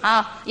了。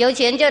好，有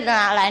钱就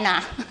来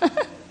拿，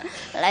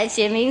来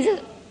写名字。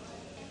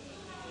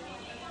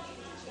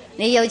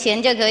你有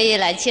钱就可以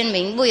来签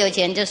名，不有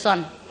钱就算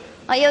了。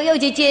哎呦，又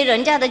去借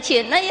人家的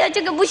钱，哎呀，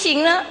这个不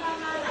行了。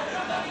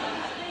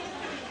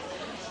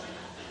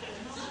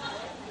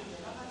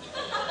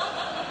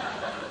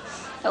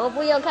我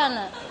不要看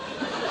了。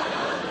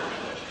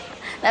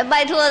来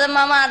拜托的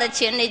妈妈的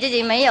钱，你自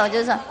己没有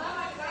就是。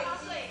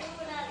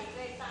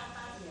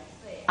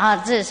啊，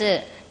这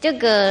是这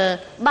个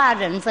8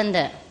人分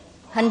的，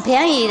很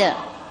便宜的，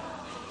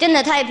真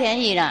的太便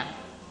宜了。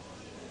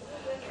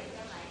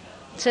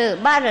是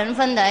8人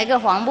分的一个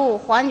黄布，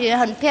环觉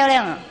很漂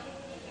亮啊。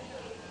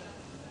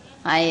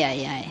哎呀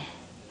呀，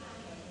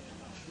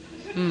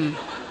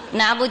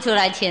拿不出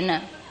来钱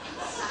了。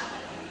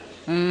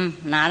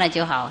拿了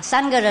就好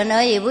，3个人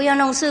而已，不要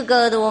弄4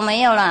个的，我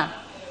没有了。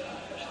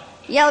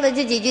要的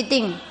自己去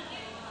订，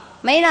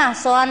没了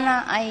算了。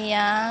哎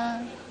呀，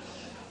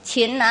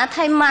钱拿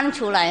太慢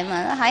出来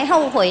嘛，还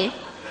后悔。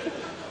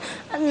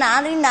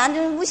拿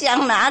就不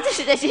想拿这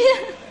些。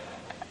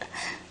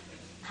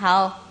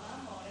好，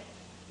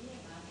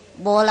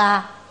没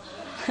啦。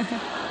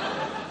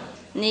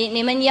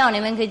你们要，你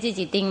们可以自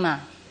己订嘛。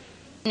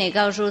你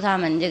告诉他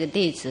们这个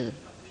地址。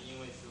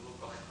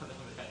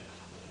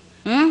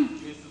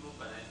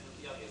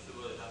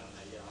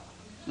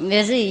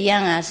也是一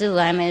样啊，师傅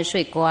还没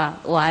睡过，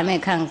我还没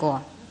看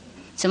过。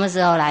什么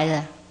时候来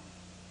的？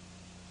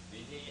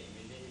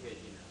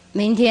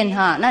明天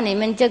哈，那你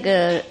们这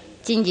个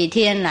近几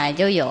天来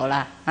就有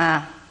了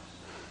啊。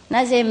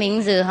那些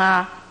名字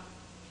哈，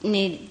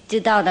你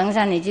知道，等一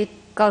下你就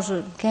告诉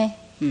 ，OK，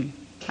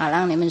 好，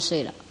让你们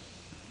睡了。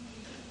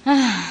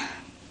唉，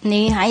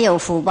你还有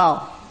福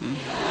报。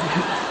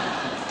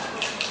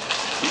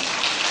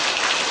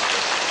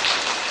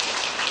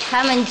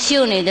他们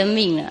救你的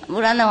命了，不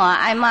然的话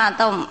挨骂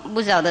到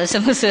不晓得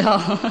什么时候。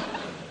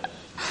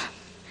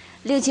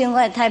6000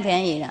块太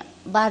便宜了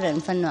，8人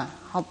分了，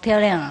好漂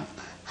亮啊，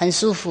很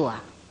舒服啊，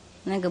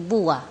那个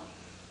布啊，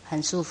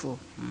很舒服。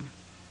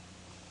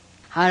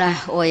好了，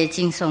我也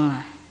轻松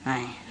了，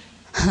哎，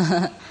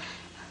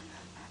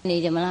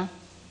你怎么了？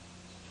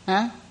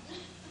啊？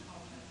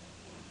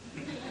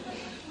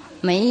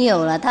没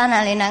有了，他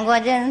哪里难过？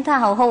这他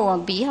好厚啊，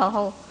鼻好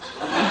厚。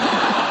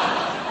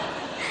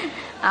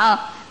好。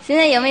现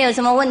在有没有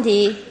什么问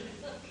题？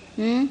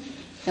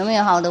有没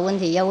有好的问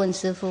题要问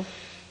师父？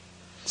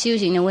修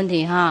行的问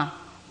题哈，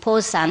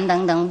破散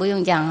等等不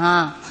用讲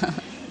哈。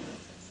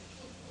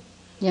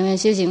有没有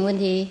修行问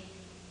题？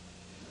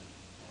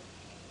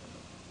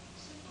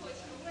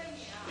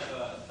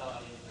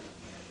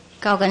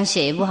高跟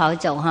鞋不好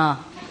走哈。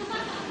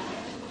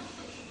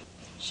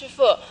师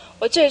父，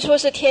我最初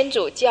是天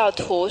主教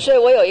徒，所以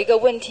我有一个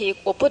问题，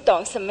我不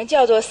懂什么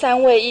叫做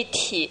三位一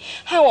体，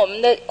和我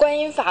们的观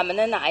音法门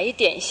的哪一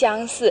点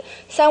相似？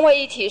三位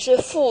一体是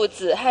父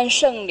子和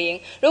圣灵，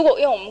如果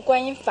用我们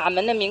观音法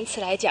门的名词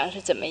来讲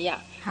是怎么样？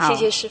谢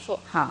谢师父。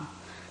好，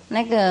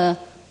那个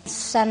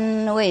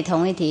三位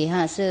同一体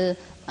哈，是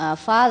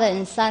Father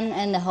and Son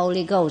and the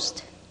Holy Ghost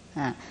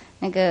啊，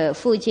那个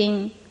父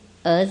亲、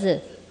儿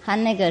子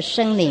和那个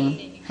圣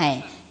灵，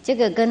这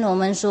个跟我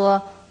们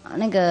说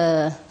那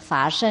个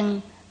法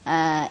身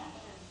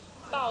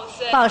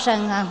报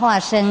身和化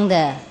身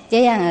的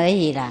这样而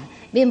已啦，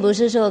并不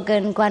是说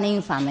跟观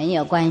音法门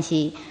有关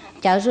系。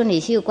假如说你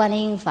修观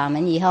音法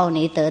门以后，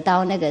你得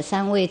到那个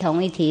三位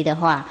同一体的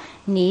话，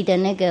你的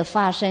那个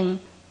法身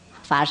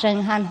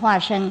和化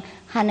身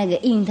和那个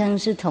应身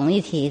是同一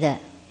体的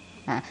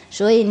啊，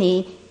所以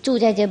你住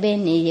在这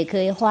边，你也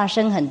可以化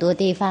身很多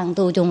地方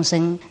度众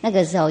生。那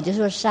个时候就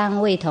说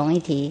三位同一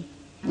体，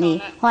你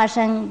化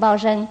身报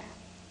身，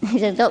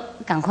这都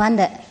赶快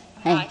的。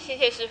好，谢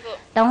谢师父。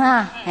懂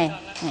哈？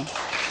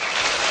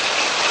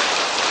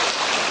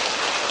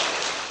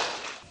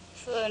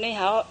师父你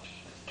好，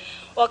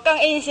我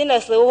刚印心的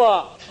时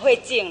候会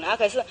静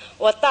可是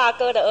我大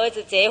哥的儿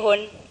子结婚，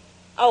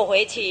我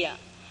回去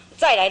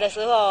再来的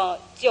时候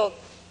就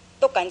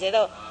都感觉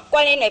到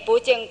观音也不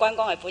静，关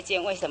公也不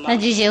静，为什么？那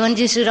就结婚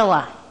就是了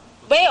啊？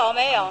没有，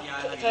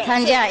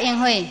参加宴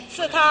会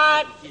是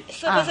他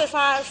是不是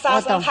他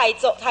杀生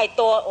太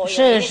多？我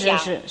有影响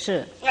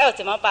是，那要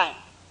怎么办？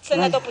现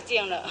在都不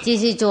静了，继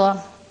续做，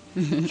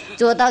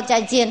做到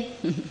再见。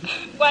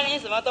观音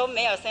什么都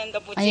没有，现在都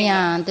不静。哎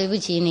呀，对不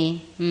起你，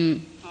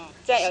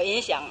这样有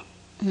影响。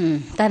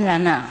当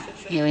然了，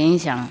有影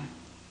响。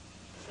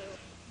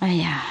哎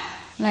呀，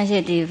那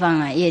些地方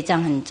啊，业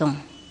障很重。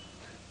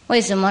为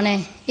什么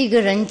呢？一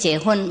个人结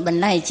婚本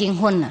来已经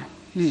混了，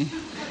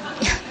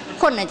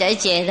混了才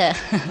结的，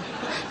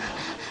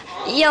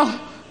又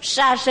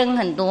杀生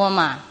很多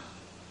嘛，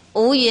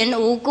无缘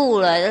无故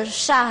了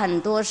杀很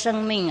多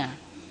生命啊，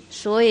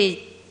所以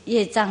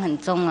业障很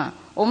重啊。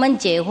我们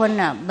结婚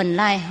了，本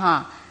来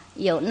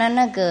有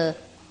那个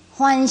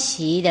欢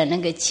喜的那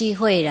个机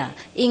会了，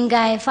应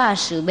该发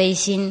慈悲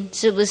心，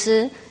是不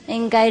是？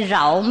应该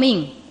饶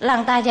命，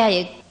让大家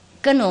也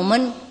跟我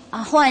们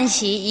欢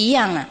喜一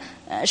样啊。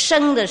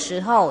生的时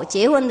候，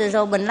结婚的时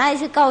候，本来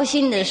是高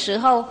兴的时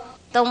候，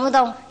懂不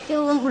懂？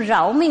就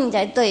饶命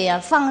才对啊，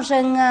放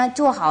生啊，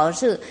做好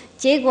事，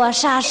结果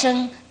杀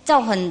生，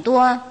造很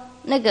多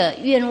那个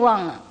愿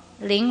望啊，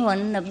灵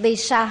魂呢被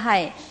杀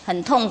害，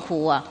很痛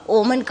苦啊。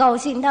我们高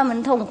兴，他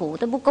们痛苦，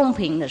都不公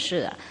平的事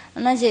啊。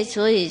那些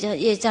所以就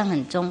业障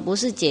很重，不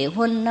是结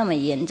婚那么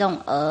严重，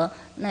而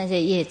那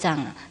些业障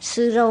啊，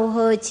吃肉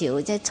喝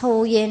酒，在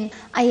抽烟，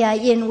哎呀，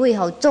烟味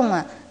好重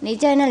啊！你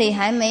在那里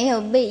还没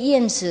有被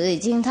淹死，已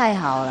经太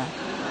好了。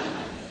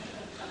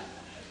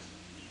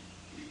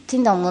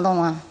听懂不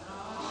懂啊？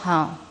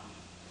好，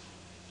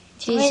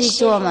继续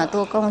做嘛，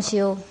多共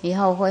修，以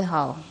后会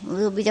好。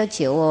我比较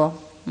久哦，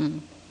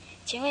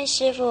请问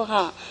师父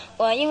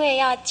我因为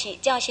要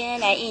叫先生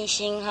来印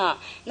心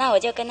那我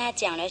就跟他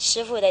讲了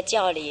师父的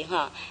教理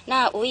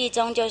那无意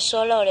中就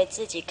说漏了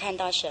自己看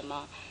到什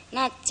么。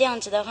那这样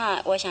子的话，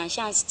我想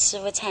向师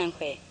父忏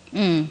悔。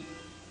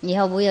以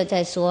后不要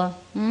再说。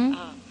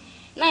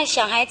那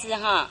小孩子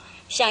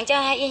想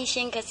叫他印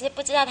心，可是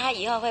不知道他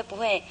以后会不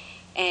会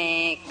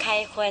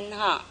开荤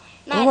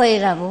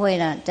不会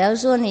了。假如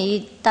说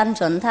你单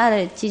纯，他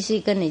的继续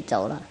跟你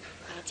走了。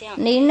这样。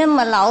你那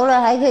么老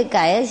了还可以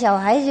改，小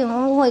孩怎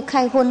么会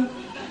开荤？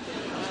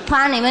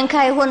怕你们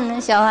开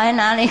荤，小孩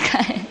哪里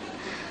开？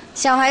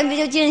小孩比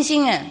较坚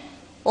信啊。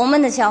我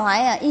们的小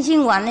孩啊，印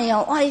心完了以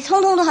后，哇，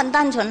通通都很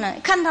单纯了，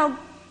看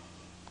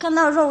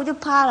到肉就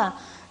趴了。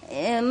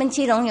我们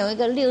基隆有一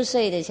个6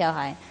岁的小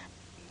孩，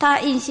他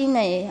印心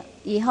了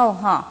以后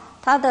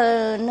他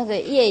的那个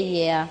爷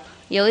爷啊，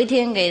有一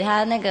天给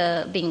他那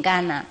个饼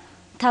干啊，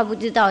他不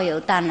知道有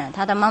蛋了，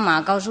他的妈妈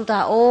告诉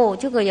他，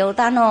这个有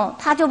蛋哦，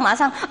他就马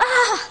上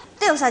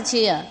掉下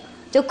去了，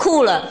就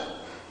哭了。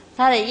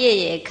他的爷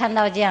爷看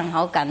到这样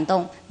好感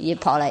动，也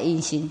跑来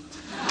印心。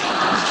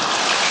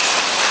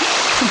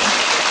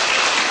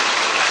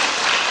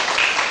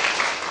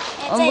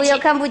我们不要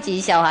看不起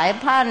小孩，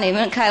怕你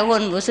们开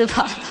荤，不是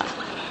怕他。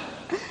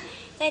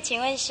再请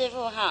问师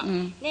父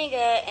那个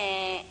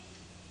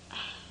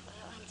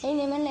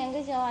你们2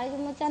个小孩怎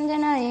么站在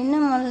那里那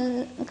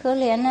么可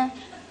怜呢？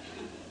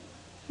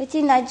快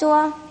进来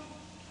坐。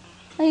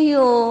哎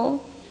呦，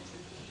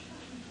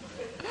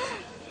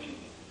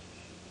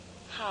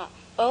好，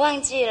我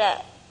忘记了，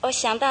我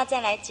想到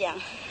再来讲。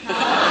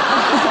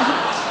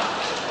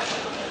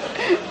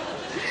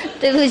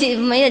对不起，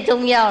没有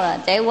重要了，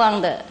才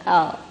忘的。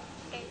好。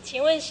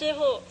请问师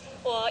父，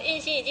我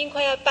印心已经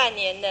快要半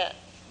年了，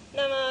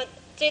那么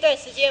这段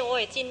时间我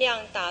也尽量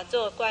打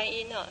坐观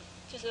音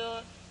就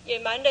说也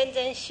蛮认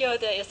真修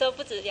的，有时候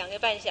不止2个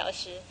半小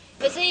时，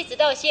可是一直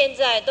到现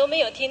在都没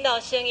有听到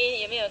声音，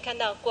也没有看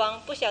到光，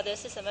不晓得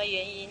是什么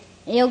原因。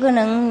有可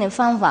能你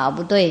方法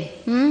不对，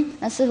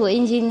那师父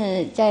印心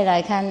的再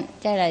来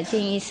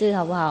听一次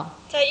好不好？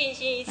再印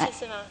心一次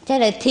是吗？再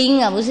来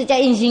听啊，不是再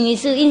印心一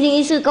次，印心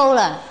一次够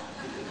了。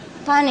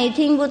怕你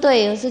听不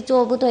对，是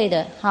做不对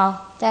的。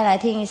好，再来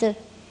听一次。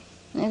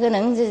那可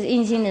能是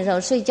印心的时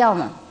候睡觉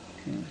嘛。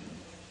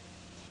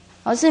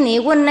是你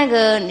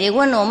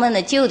问我们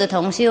的旧的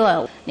同修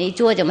啊，你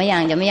做怎么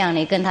样，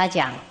你跟他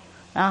讲，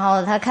然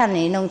后他看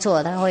你弄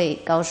错，他会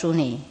告诉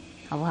你，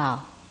好不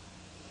好？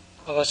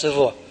报告师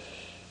父，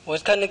我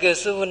看那个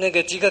师父那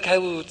个《即刻开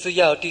悟之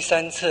要》第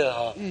3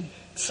册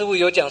师父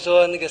有讲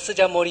说那个释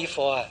迦牟尼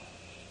佛啊，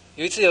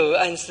有一次有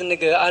暗示那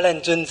个阿难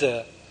尊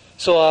者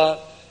说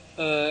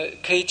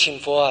可以请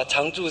佛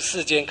常住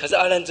世间，可是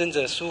阿难尊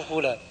者疏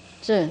忽了。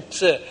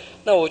是，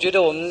那我觉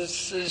得我们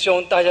师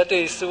兄大家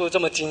对师父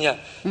这么敬仰，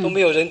都没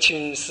有人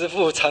请师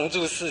父常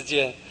住世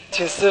间，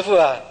请师父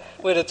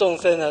为了众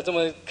生这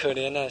么可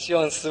怜希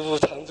望师父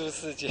常住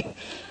世间。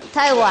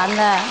太晚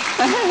了。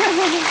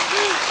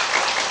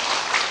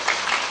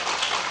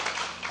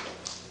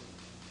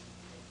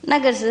那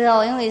个时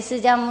候因为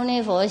释迦牟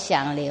尼佛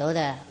想留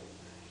的，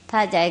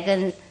他才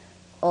跟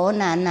阿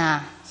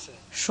难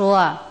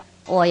说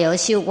我有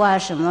修过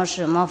什么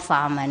什么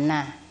法门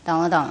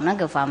懂不懂？那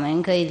个法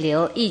门可以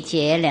留1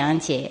节2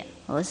节，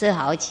我是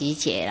好几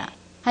节了。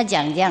他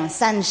讲这样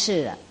3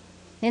次了，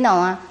你懂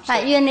吗？他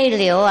愿意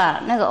留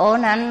啊，那个欧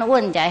南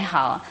问才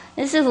好。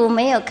那师父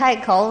没有开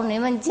口，你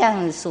们这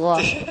样说。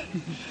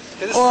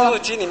可是师父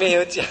经里面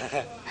有讲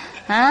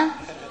啊。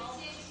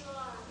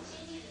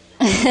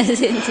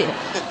先说。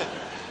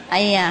哎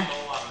呀，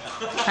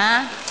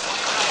啊。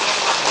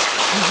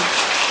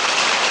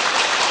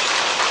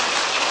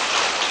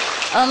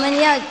我们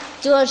要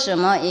做什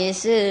么也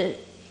是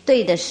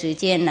对的时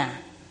间呐，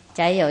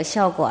才有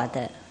效果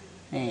的。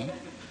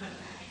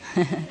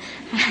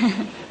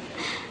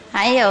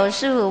还有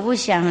师父不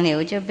想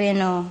留这边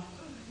哦，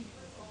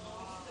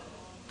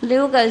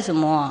留个什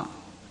么？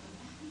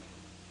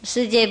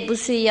世界不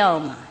需要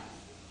嘛？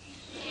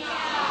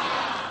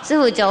师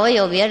父周围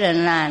有别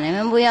人啦，你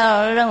们不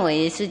要认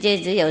为世界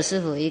只有师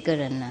父一个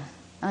人啦，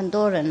很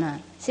多人啦，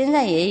现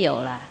在也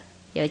有啦。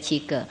有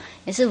7个，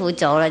师父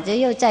走了就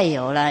又再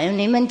有了，因为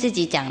你们自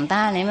己长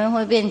大，你们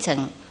会变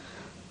成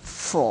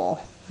佛，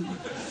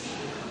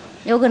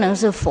有可能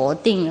是佛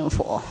定的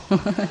佛。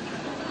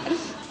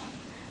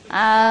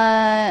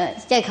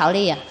再考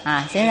虑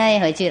现在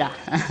回去了。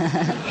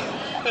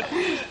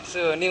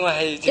是，另外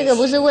还有一件这个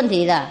不是问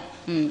题的，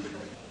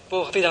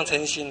不过非常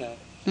诚心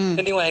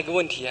那另外还有一个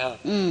问题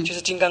就是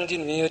《金刚经》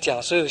里面有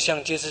讲，所有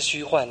相皆是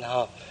虚幻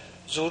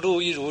如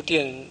露亦如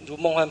电，如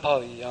梦幻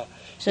泡影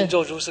应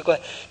作如是观。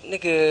那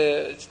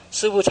个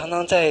师父常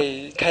常在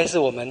开示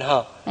我们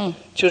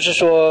就是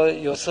说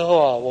有时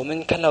候我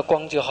们看到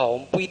光就好，我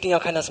们不一定要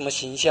看到什么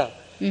形象。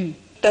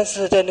但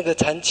是在那个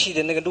禅气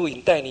的那个录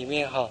影带里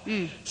面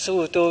师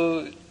父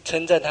都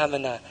称赞他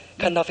们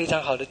看到非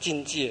常好的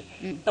境界。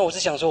那我是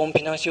想说，我们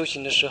平常修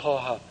行的时候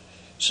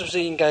是不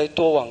是应该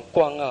多往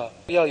光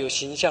不要有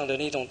形象的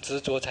那种执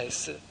着才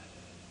是？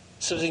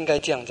是不是应该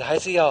这样子？还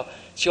是要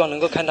希望能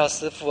够看到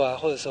师父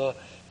或者说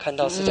看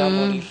到释迦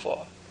牟尼佛？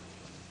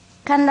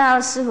看到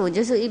师父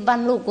就是一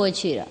般路过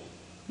去了。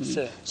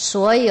是。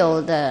所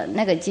有的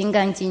那个《金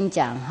刚经》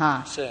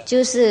讲是，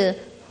就是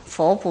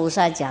佛菩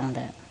萨讲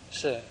的。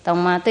是。懂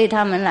吗？对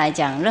他们来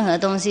讲，任何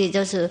东西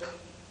就是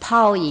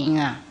泡影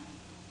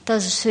都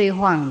是虚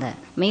幻的，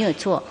没有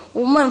错。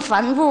我们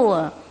凡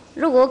夫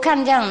如果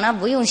看这样，那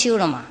不用修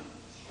了嘛。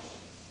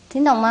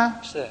听懂吗？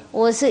是。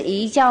我是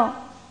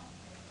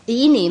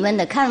以你们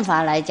的看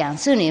法来讲，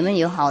是你们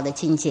有好的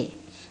境界。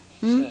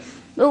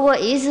如果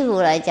以师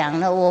父来讲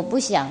呢，我不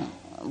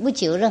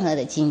求任何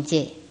的境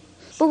界。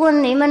不过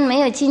你们没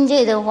有境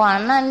界的话，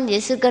那也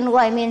是跟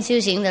外面修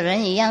行的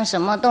人一样，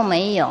什么都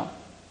没有。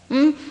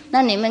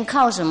那你们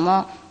靠什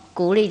么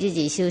鼓励自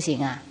己修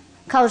行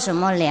靠什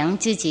么量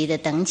自己的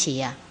等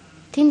级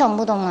听懂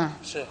不懂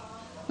是。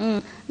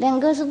两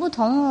个是不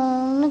同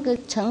的那个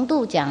程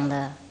度讲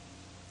的。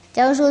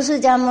假如说释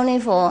迦牟尼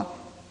佛，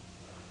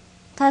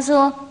他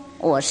说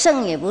我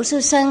生也不是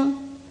生，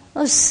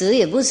死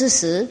也不是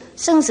死，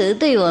生死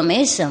对我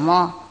没什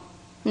么，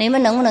你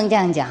们能不能这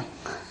样讲？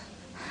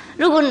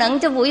如果能，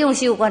就不用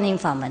修观音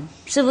法门，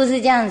是不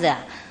是这样子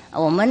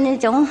我们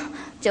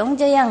总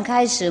这样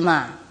开始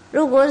嘛。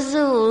如果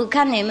是我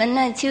看你们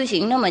那修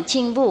行那么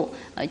进步，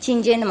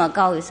境界那么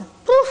高，也是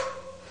不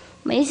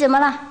没什么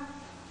啦，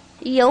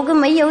有跟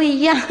没有一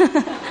样。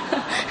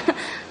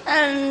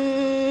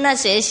那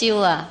谁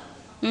修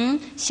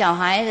小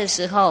孩的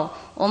时候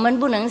我们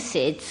不能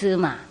写字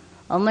嘛，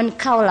我们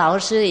靠老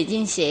师已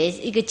经写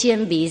一个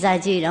铅笔下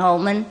去，然后我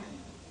们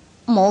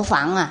模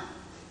仿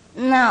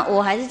那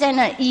我还是在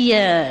那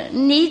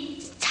你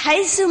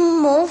还是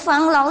模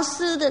仿老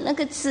师的那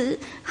个字，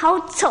好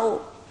丑，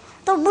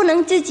都不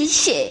能自己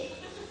写。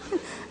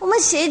我们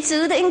写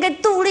字的应该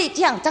独立，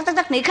这样哒哒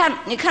哒，你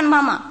看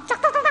妈妈哒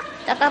哒哒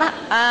哒哒哒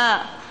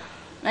哒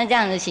那这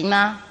样子行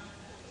吗？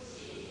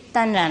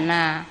当然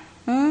啦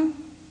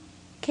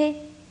，OK。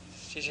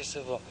谢谢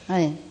师父。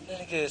那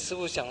个师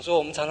父想说，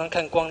我们常常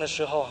看光的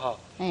时候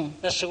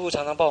那师父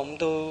常常把我们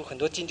很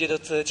多境界都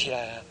遮起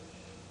来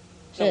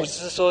那我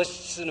是说，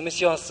是你们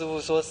希望师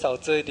父说少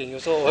遮一点，有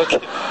时候我看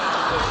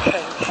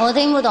我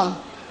听不懂。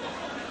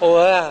偶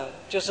尔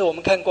就是我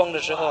们看光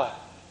的时候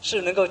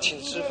是能够请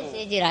师父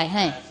遮起来，师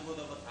父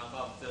都常把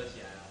我们遮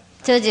起来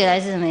遮起来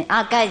是什么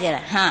盖起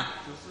来请师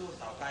父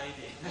少盖一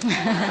点。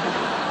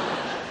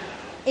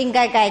应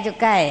该盖就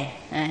盖，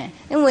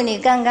因为你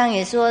刚刚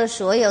也说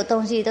所有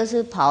东西都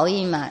是泡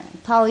影嘛，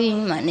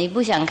你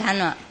不想看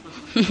嘛，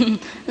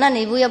那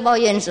你不要抱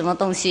怨什么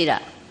东西了，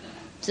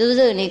是不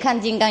是？你看《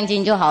金刚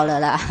经》就好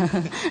了啦。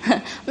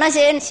那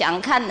些想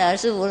看的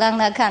师父让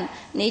他看，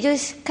你就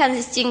看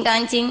《金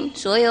刚经》，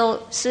所有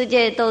世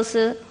界都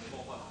是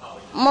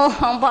梦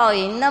幻泡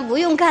影，那不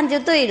用看就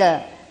对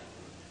了。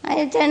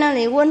还在那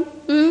里问，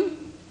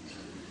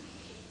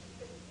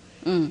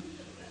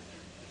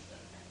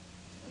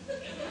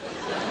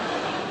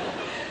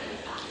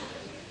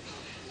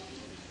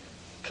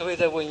可不可以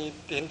再问一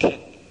点点？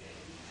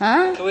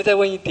可不可以再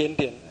问一点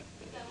点？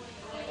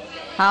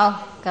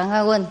好，赶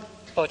快问。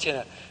抱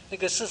歉那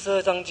个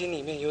42章经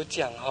里面有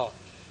讲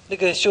那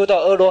个修到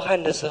阿罗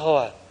汉的时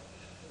候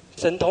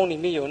神通里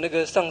面有那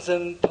个上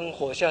身喷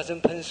火，下身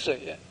喷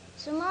水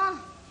什么？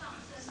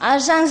啊，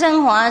上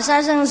升华，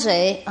下升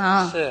水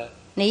啊。是。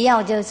你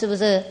要就是不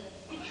是？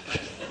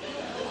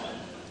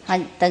还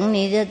等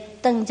你这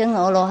登真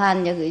阿罗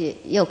汉，就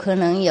有可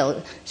能有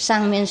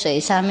上面水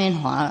下面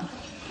华了。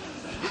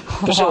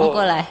不是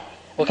过来。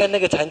我看那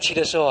个禅期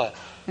的时候啊，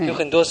有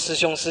很多师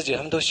兄师姐，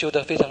他们都修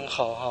得非常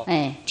好哈，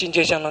境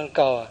界相当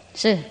高啊。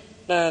是。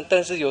那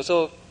但是有时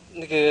候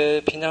那个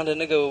平常的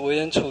那个为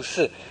人处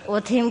事，我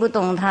听不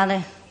懂他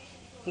的。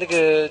那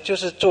个就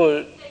是做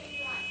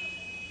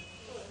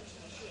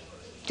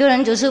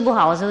人处事不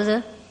好，是不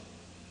是？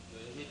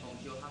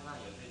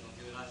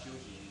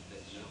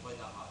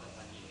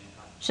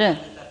是。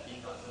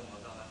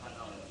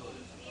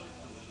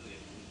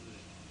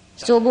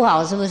做不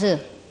好是不是？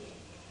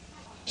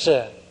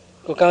是，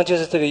我刚刚就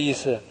是这个意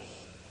思。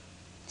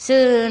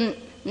是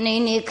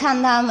你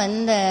看他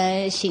们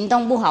的行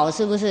动不好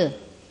是不是？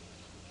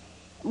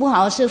不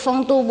好是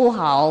风度不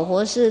好，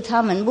或是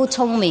他们不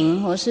聪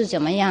明，或是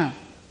怎么样？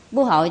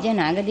不好在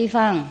哪个地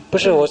方？不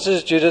是，我是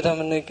觉得他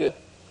们那个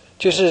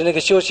就是那个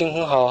修行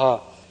很好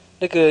哈，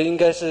那个应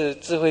该是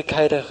智慧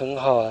开得很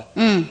好啊。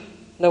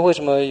那为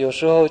什么有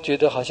时候觉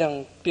得好像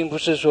并不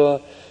是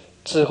说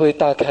智慧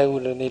大开悟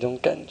的那种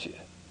感觉？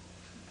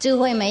智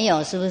慧没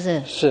有是不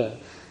是？是。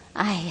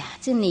哎呀，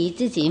这你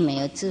自己没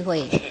有智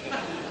慧。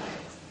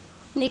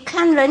你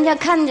看人家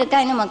看着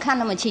该那么看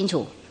那么清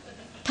楚，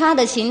他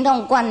的行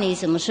动关你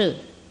什么事？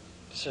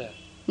是。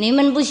你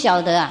们不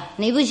晓得啊？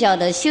你不晓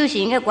得修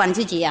行要管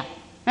自己啊？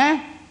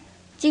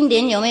经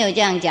典有没有这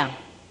样讲？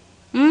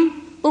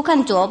不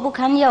看左不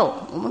看右，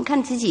我们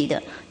看自己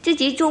的，自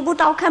己做不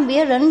到，看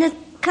别人的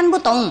看不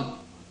懂，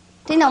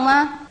听懂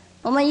吗？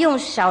我们用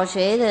小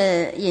学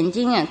的眼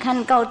睛啊，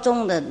看高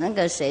中的那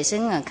个学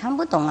生啊，看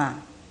不懂啊。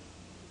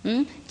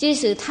即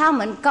使他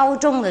们高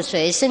中的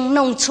学生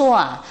弄错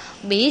啊，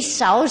比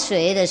小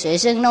学的学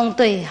生弄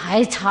对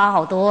还差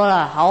好多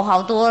了，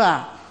好多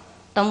了，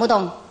懂不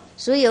懂？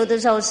所以有的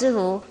时候师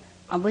父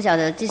不晓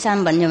得第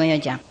3本有没有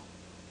讲，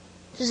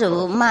师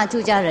父骂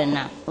出家人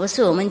啊，不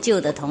是我们旧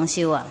的同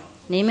修啊，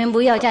你们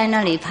不要在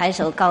那里拍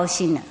手高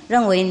兴啊，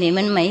认为你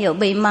们没有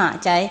被骂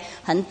才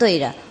很对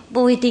的，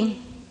不一定。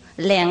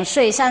2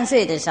岁3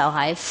岁的小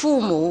孩，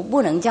父母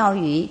不能教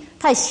育，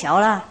太小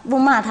了，不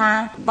骂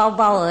他包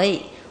包而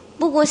已。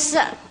不过是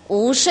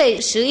5岁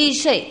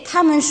11岁，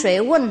他们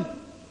学问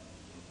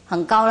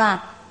很高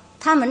啦，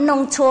他们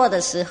弄错的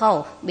时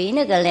候比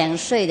那个2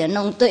岁的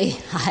弄对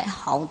还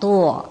好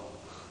多，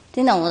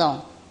听懂不懂？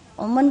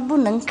我们不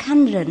能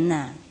看人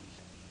呐，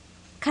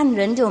看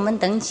人就我们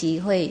等级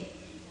会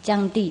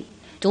降低。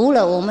除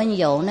了我们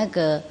有那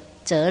个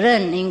责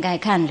任应该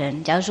看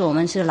人，假如说我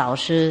们是老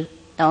师，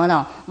懂不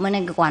懂？我们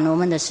那个管我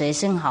们的学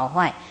生好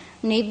坏，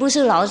你不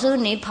是老师，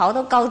你跑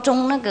到高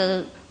中那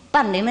个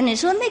班里面，你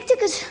说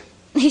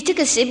你这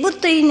个写不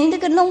对，你这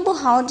个弄不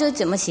好，这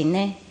怎么行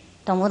呢？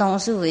懂不懂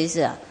是不是意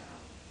思啊？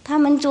他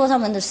们做他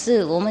们的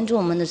事，我们做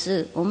我们的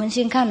事，我们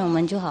先看我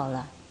们就好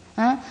了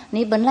啊！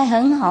你本来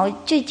很好，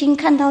最近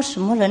看到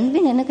什么人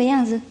变成那个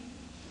样子？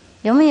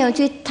有没有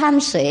去探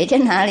水在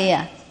哪里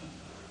啊？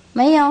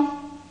没有，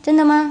真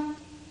的吗？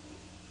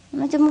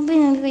那怎么变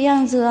成这个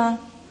样子啊？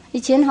以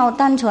前好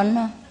单纯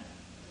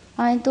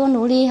啊，多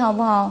努力好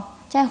不好？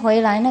再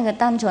回来那个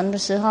单纯的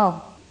时候，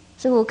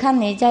师父看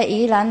你在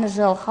宜兰的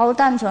时候好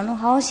单纯，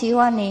好喜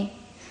欢你，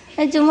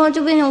怎么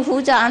就变成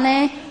复杂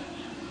呢？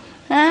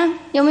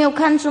有没有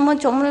看什么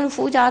种类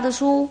复杂的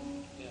书？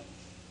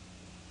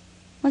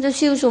那就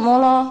修什么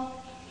咯？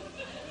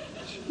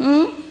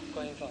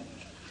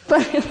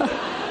观音法。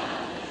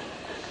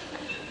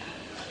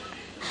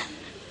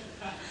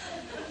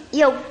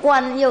又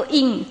观又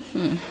应，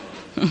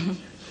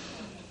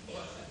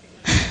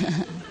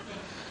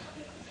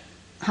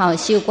好，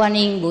修观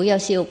音不要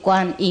修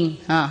观音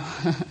啊，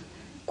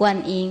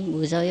观音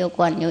不是又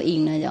观又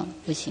应那种，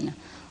不行了。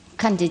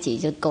看自己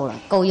就够了，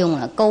够用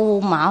了，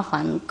够麻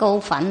烦，够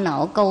烦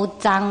恼，够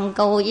脏，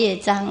够业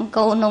障，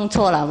够弄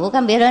错了，不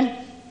看别人，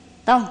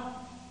懂？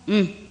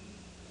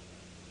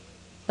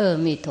阿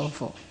弥陀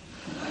佛。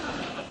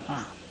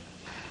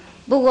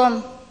不过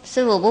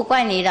师父不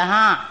怪你的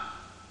哈，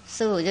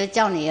师父就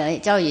教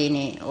育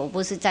你，我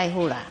不是在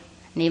乎了。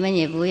你们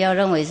也不要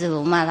认为师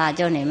父骂他，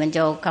就你们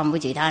就看不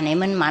起他，你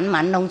们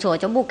蛮弄错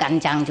就不敢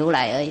讲出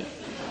来而已。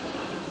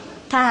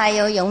他还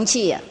有勇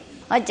气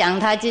啊，讲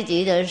他自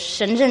己的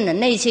神圣的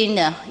内心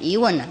的疑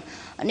问呢。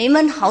你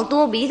们好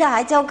多比他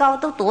还糟糕，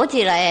都躲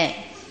起来，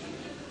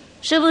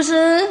是不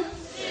是？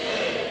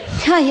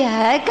是。哎呀，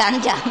还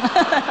敢讲，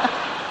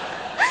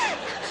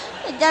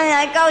这样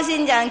还高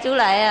兴讲出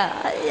来啊！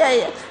哎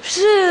呀，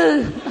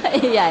是，哎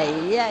呀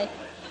呀，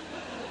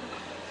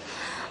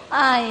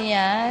哎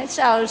呀，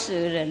笑死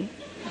人。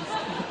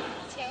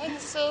请问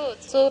师父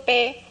慈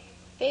悲，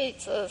弟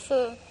子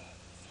是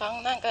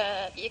从那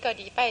个1个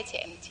礼拜前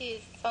去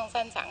中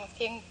山堂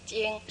听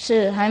经，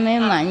是还没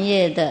满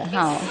月的，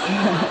好。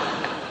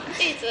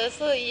弟子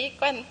是一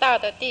贯道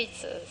的弟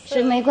子，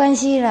是没关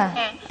系啦，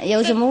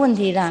有什么问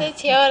题啦？是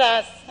修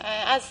了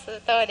20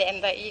多年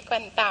的一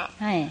贯道。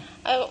哎，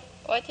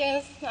我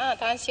听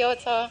他修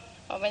说，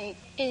我们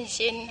印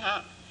心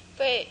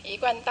对一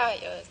贯道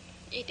有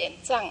一点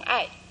障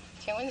碍，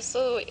请问师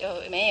父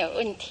有没有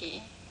问题？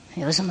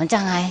有什么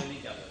障碍？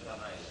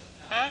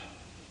啊？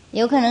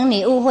有可能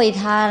你误会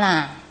他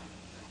啦，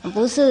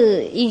不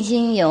是印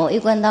心有一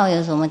贯道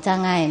有什么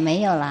障碍？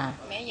没有啦，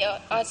没有，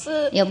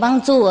是有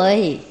帮助而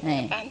已。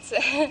哎，帮助。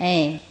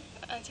哎，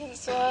就是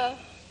说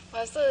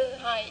我是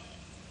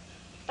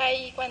拜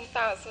一贯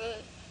道是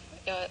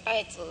有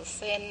拜祖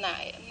先来，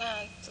那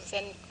祖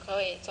先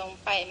可以中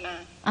拜吗？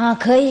啊，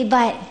可以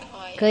拜，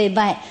可以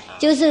拜，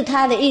就是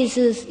他的意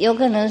思，有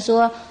可能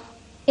说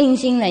印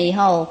心了以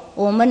后，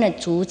我们的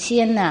祖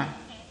先呐、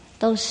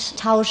都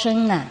超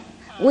生了，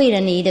为了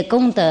你的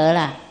功德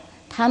啦，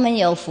他们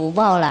有福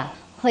报啦，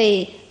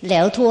会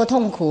了脱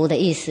痛苦的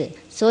意思，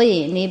所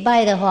以你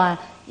拜的话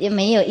也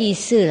没有意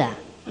思啦。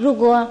不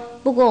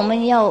过我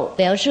们要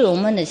表示我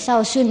们的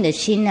孝顺的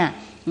心啊，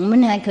我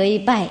们还可以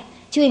拜，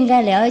就应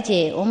该了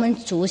解我们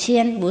祖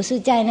先不是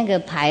在那个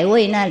牌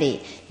位那里，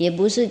也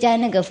不是在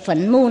那个坟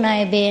墓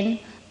那边，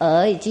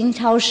而已经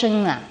超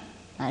生了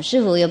啊！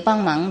师父有帮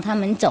忙他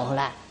们走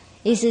了，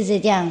意思是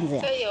这样子。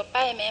所以有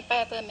拜没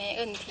拜都没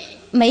问题。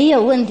没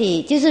有问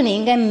题，就是你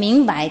应该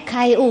明白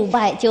开悟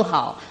拜就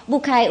好，不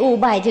开悟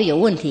拜就有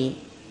问题，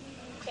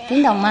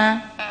听懂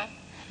吗？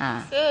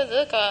啊，所以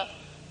如果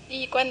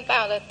一贯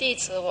道的弟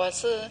子，我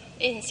是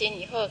印心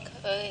以后，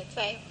可以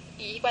在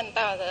一贯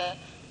道的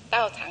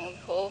道场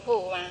服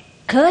务吗？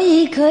可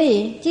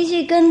以，继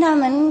续跟他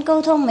们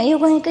沟通，没有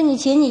关系，跟以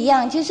前一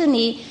样，就是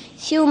你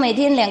修每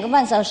天2个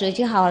半小时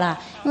就好了。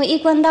因为一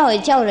贯道也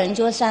叫人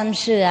做善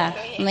事啊，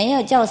没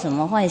有叫什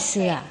么坏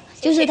事啊，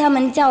就是他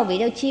们教比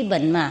较基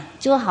本嘛，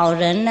做好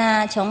人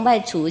啊，崇拜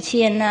祖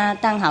先啊，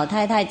当好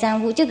太太丈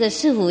夫，这个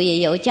师父也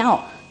有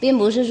教，并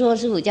不是说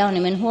师父教你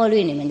们忽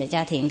略你们的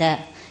家庭的。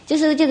就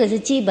是这个是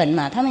基本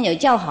嘛，他们有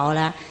教好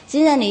了，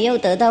现在你又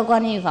得到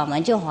观音法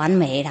门就完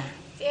美了。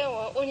这样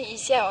我问一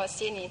下，我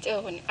心里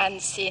就很安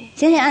心。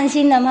现在安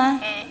心了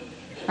吗？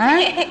啊，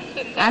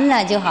安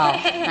了就好，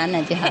安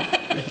了就好。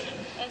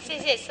谢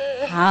谢师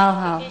父。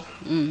好，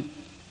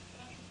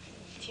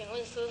请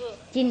问师父，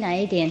进来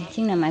一点，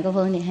进来麦克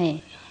风点，嘿。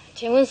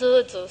请问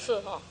师父指示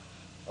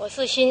我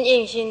是新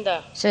印心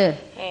的。是。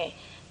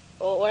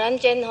我偶然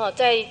间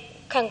在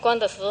看光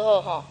的时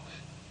候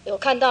有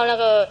看到那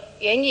个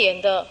圆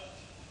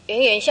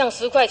圆像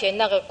10块钱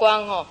那个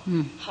光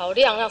好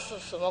亮，那是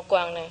什么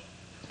光呢？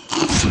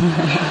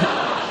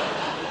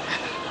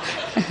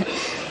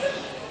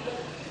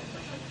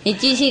你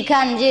继续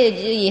看，就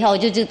以后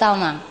就知道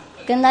嘛。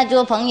跟他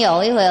做朋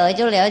友一会儿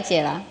就了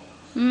解了。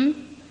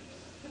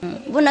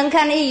不能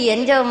看一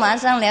眼就马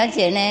上了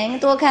解呢，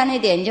多看一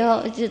点就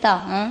知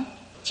道。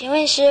请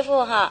问师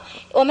父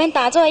我们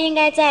打坐应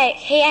该在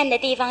黑暗的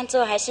地方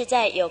做，还是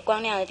在有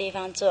光亮的地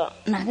方做？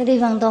哪个地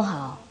方都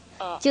好。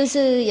就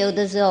是有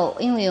的时候，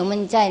因为我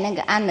们在那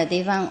个暗的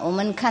地方，我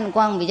们看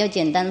光比较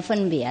简单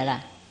分别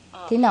了。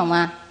听懂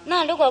吗？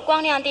那如果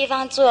光亮地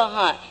方做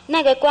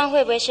那个光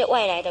会不会是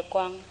外来的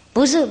光？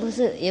不是，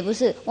也不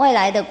是，外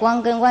来的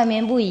光跟外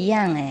面不一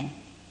样哎。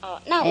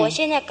那我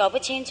现在搞不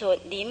清楚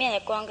里面的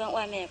光跟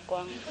外面的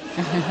光，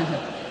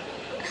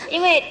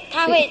因为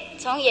它会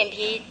从眼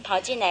皮跑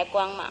进来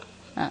光嘛，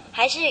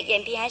还是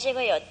眼皮还是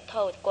会有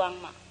透光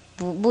嘛？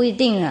不一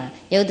定啊，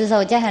有的时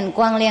候在很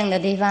光亮的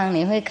地方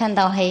你会看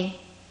到黑，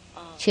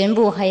全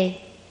部黑。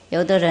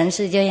有的人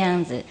是这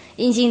样子，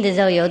印心的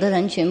时候，有的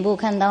人全部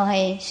看到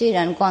黑，虽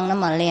然光那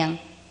么亮，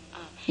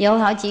有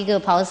好几个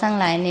跑上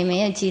来，你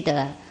没有记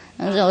得？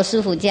那时候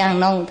师父这样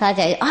弄，他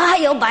才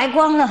有白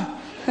光了。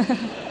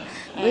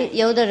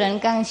有的人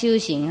刚修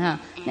行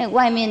那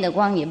外面的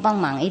光也帮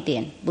忙一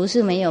点，不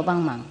是没有帮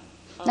忙。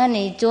那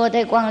你坐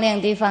在光亮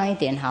地方一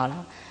点好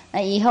了，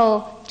那以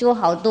后做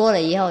好多了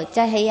以后，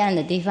在黑暗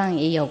的地方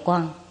也有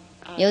光。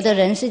有的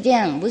人是这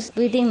样，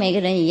不一定每个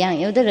人一样。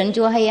有的人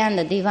住黑暗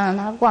的地方，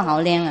他光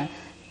好亮啊，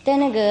在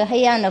那个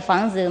黑暗的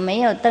房子没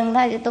有灯，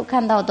他就都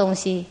看到东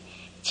西。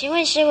请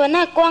问师父，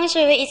那光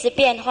是不是一直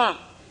变化？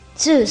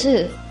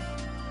是。